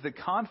this is the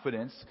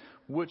confidence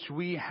which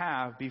we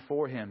have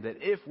before him, that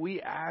if we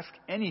ask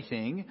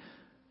anything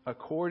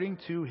according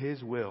to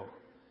his will,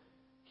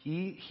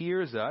 he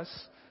hears us.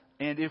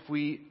 And if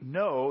we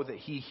know that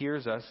he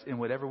hears us in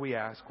whatever we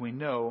ask, we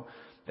know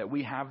that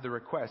we have the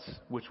requests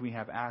which we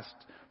have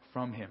asked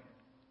from him.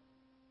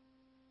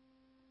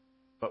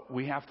 But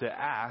we have to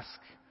ask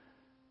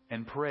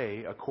and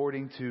pray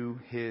according to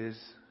his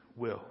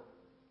will.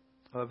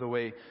 I love the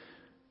way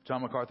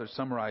John MacArthur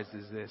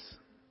summarizes this.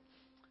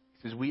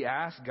 He says, we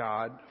ask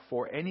God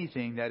for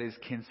anything that is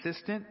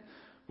consistent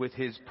with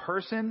his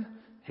person,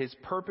 his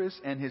purpose,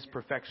 and his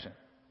perfection.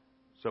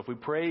 So if we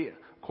pray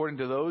according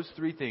to those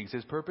three things,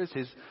 his purpose,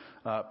 his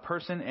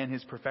person, and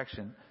his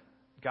perfection,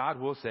 God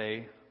will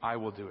say, I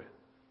will do it.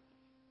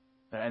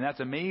 And that's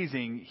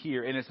amazing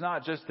here. And it's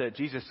not just that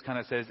Jesus kind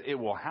of says it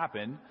will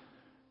happen.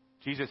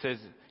 Jesus says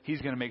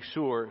he's going to make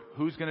sure.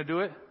 Who's going to do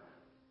it?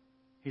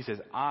 He says,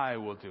 I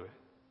will do it.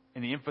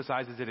 And he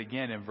emphasizes it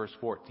again in verse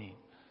 14.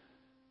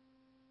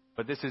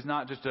 But this is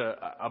not just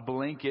a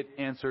blanket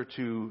answer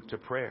to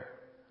prayer.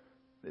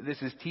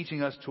 This is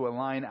teaching us to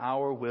align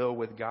our will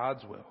with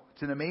God's will.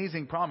 It's an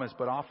amazing promise,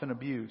 but often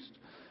abused.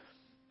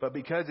 But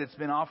because it's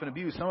been often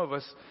abused, some of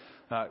us,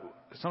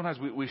 sometimes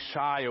we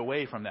shy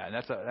away from that. And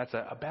that's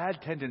a bad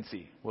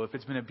tendency. Well, if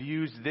it's been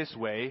abused this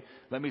way,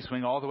 let me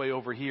swing all the way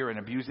over here and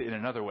abuse it in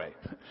another way.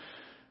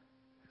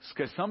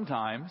 Because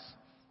sometimes,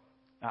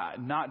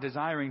 not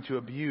desiring to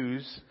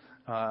abuse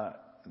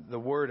the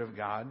Word of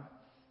God,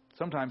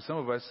 sometimes some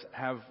of us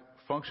have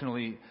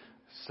functionally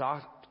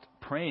stopped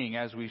praying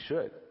as we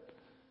should.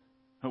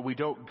 We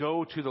don't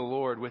go to the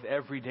Lord with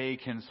everyday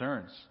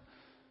concerns.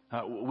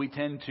 We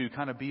tend to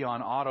kind of be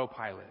on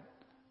autopilot.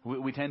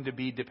 We tend to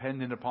be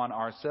dependent upon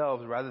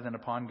ourselves rather than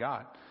upon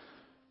God.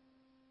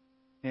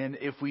 And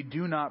if we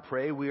do not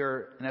pray, we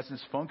are, in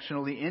essence,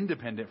 functionally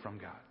independent from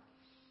God.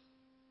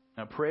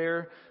 Now,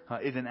 prayer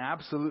is an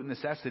absolute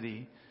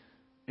necessity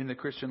in the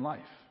Christian life.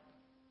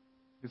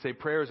 You could say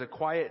prayer is a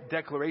quiet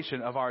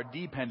declaration of our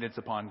dependence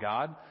upon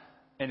God.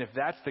 And if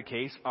that's the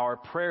case, our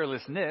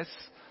prayerlessness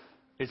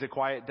is a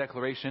quiet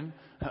declaration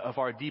of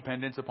our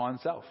dependence upon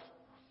self.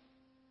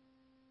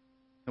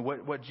 And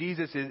what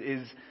Jesus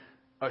is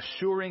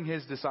assuring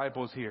his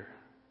disciples here.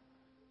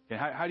 And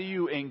how do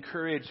you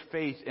encourage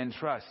faith and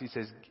trust? He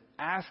says,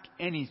 ask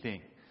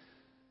anything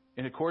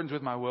in accordance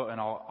with my will and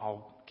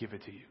I'll give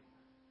it to you.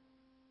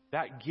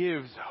 That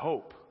gives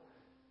hope.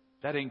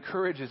 That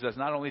encourages us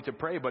not only to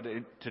pray, but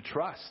to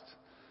trust.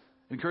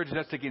 It encourages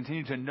us to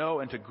continue to know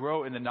and to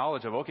grow in the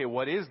knowledge of, okay,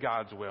 what is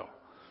God's will?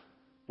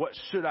 What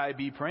should I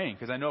be praying?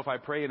 Because I know if I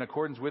pray in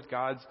accordance with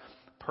God's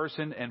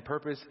person and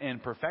purpose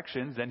and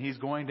perfections, then he's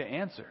going to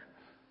answer.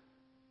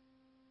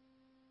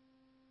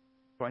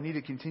 So I need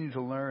to continue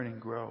to learn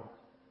and grow.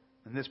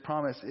 And this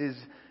promise is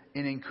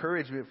an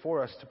encouragement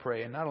for us to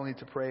pray. And not only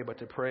to pray, but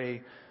to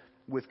pray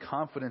with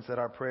confidence that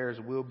our prayers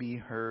will be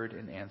heard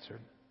and answered.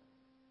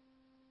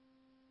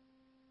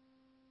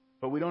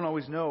 But we don't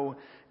always know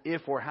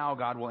if or how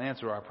God will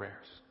answer our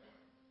prayers.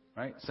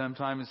 Right?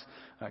 Sometimes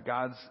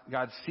God's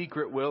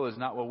secret will is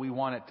not what we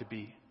want it to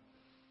be.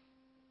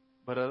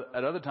 But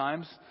at other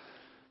times,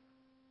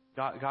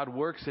 God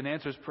works and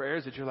answers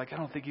prayers that you're like, I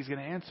don't think he's going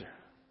to answer.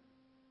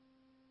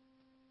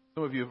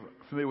 Some of you are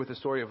familiar with the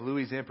story of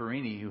Louis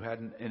Zamperini, who had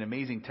an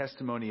amazing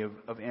testimony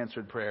of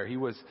answered prayer. He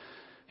was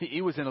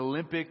an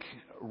Olympic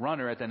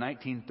runner at the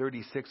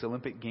 1936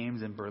 Olympic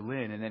Games in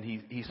Berlin, and then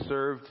he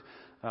served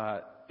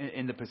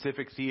in the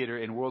Pacific Theater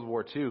in World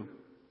War II.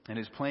 And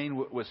his plane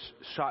was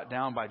shot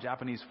down by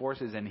Japanese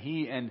forces, and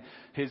he and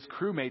his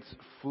crewmates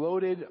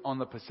floated on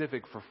the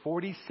Pacific for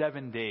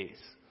 47 days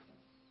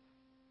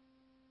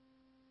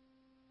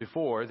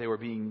before they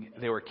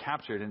were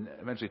captured and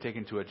eventually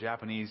taken to a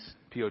Japanese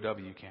POW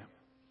camp.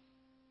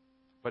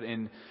 But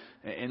in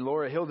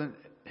Laura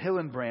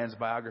Hillenbrand's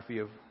biography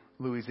of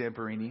Louis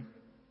Zamperini,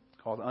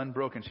 called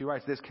Unbroken, she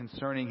writes this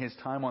concerning his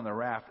time on the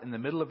raft in the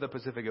middle of the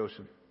Pacific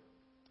Ocean.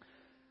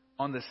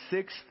 On the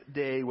 6th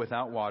day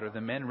without water,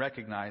 the men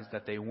recognized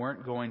that they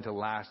weren't going to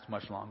last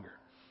much longer.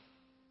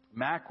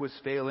 Mac was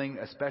failing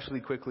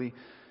especially quickly.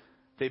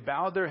 They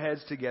bowed their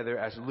heads together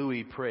as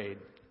Louis prayed.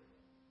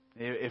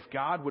 If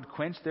God would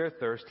quench their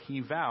thirst, he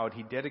vowed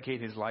he'd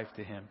dedicate his life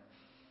to him.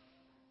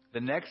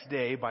 The next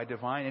day, by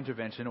divine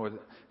intervention,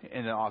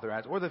 and the author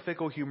adds, or the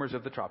fickle humors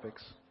of the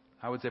tropics,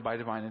 I would say by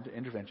divine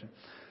intervention,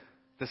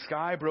 the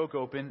sky broke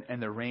open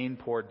and the rain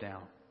poured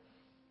down.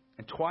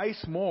 And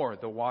twice more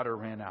the water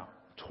ran out.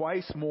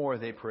 Twice more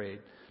they prayed.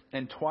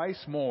 And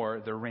twice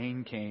more the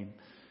rain came.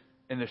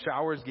 And the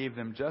showers gave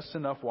them just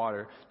enough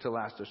water to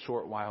last a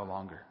short while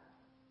longer.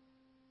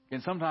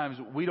 And sometimes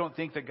we don't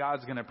think that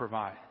God's going to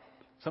provide.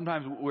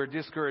 Sometimes we're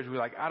discouraged. We're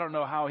like, I don't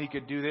know how he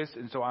could do this,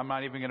 and so I'm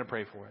not even going to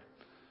pray for it.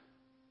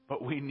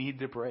 But we need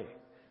to pray.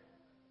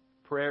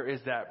 Prayer is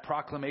that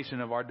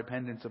proclamation of our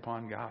dependence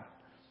upon God.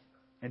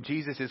 And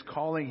Jesus is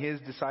calling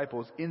his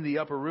disciples in the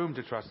upper room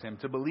to trust him,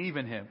 to believe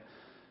in him,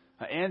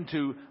 and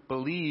to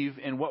believe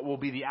in what will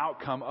be the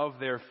outcome of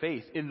their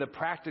faith in the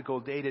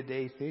practical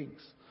day-to-day things.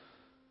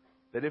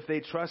 That if they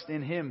trust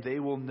in him, they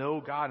will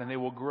know God and they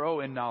will grow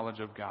in knowledge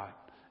of God.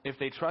 If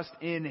they trust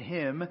in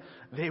him,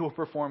 they will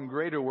perform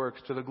greater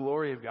works to the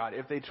glory of God.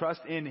 If they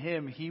trust in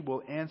him, he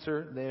will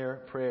answer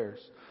their prayers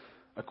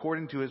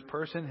according to his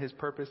person, his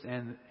purpose,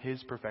 and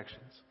his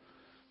perfections.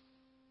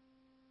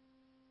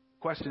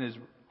 The question is,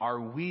 are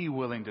we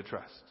willing to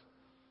trust?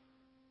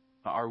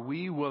 Are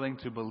we willing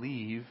to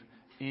believe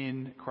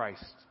in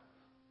Christ?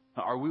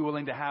 Are we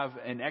willing to have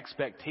an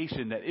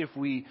expectation that if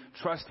we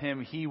trust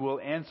him, he will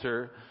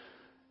answer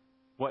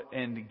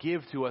and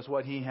give to us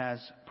what he has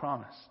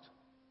promised?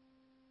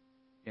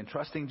 And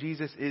trusting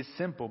Jesus is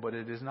simple, but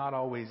it is not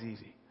always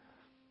easy.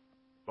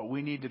 But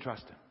we need to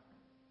trust him.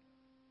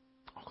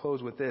 I'll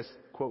close with this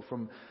quote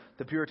from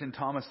the Puritan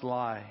Thomas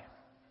Lye.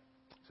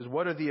 It says,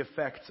 "What are the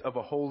effects of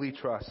a holy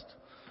trust?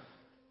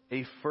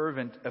 A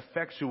fervent,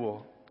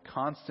 effectual,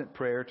 constant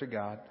prayer to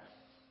God.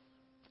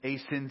 A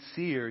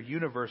sincere,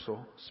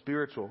 universal,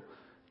 spiritual,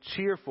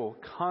 cheerful,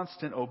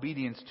 constant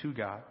obedience to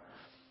God."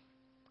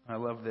 I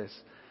love this.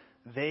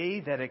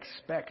 "They that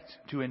expect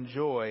to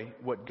enjoy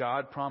what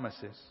God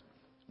promises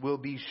will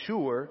be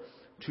sure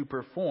to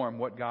perform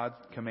what God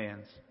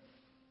commands.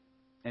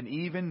 And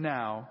even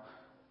now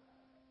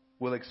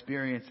will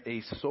experience a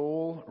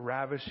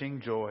soul-ravishing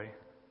joy.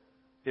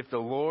 If the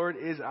Lord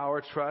is our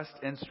trust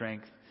and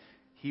strength,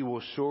 he will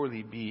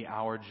surely be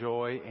our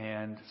joy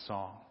and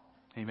song."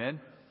 Amen.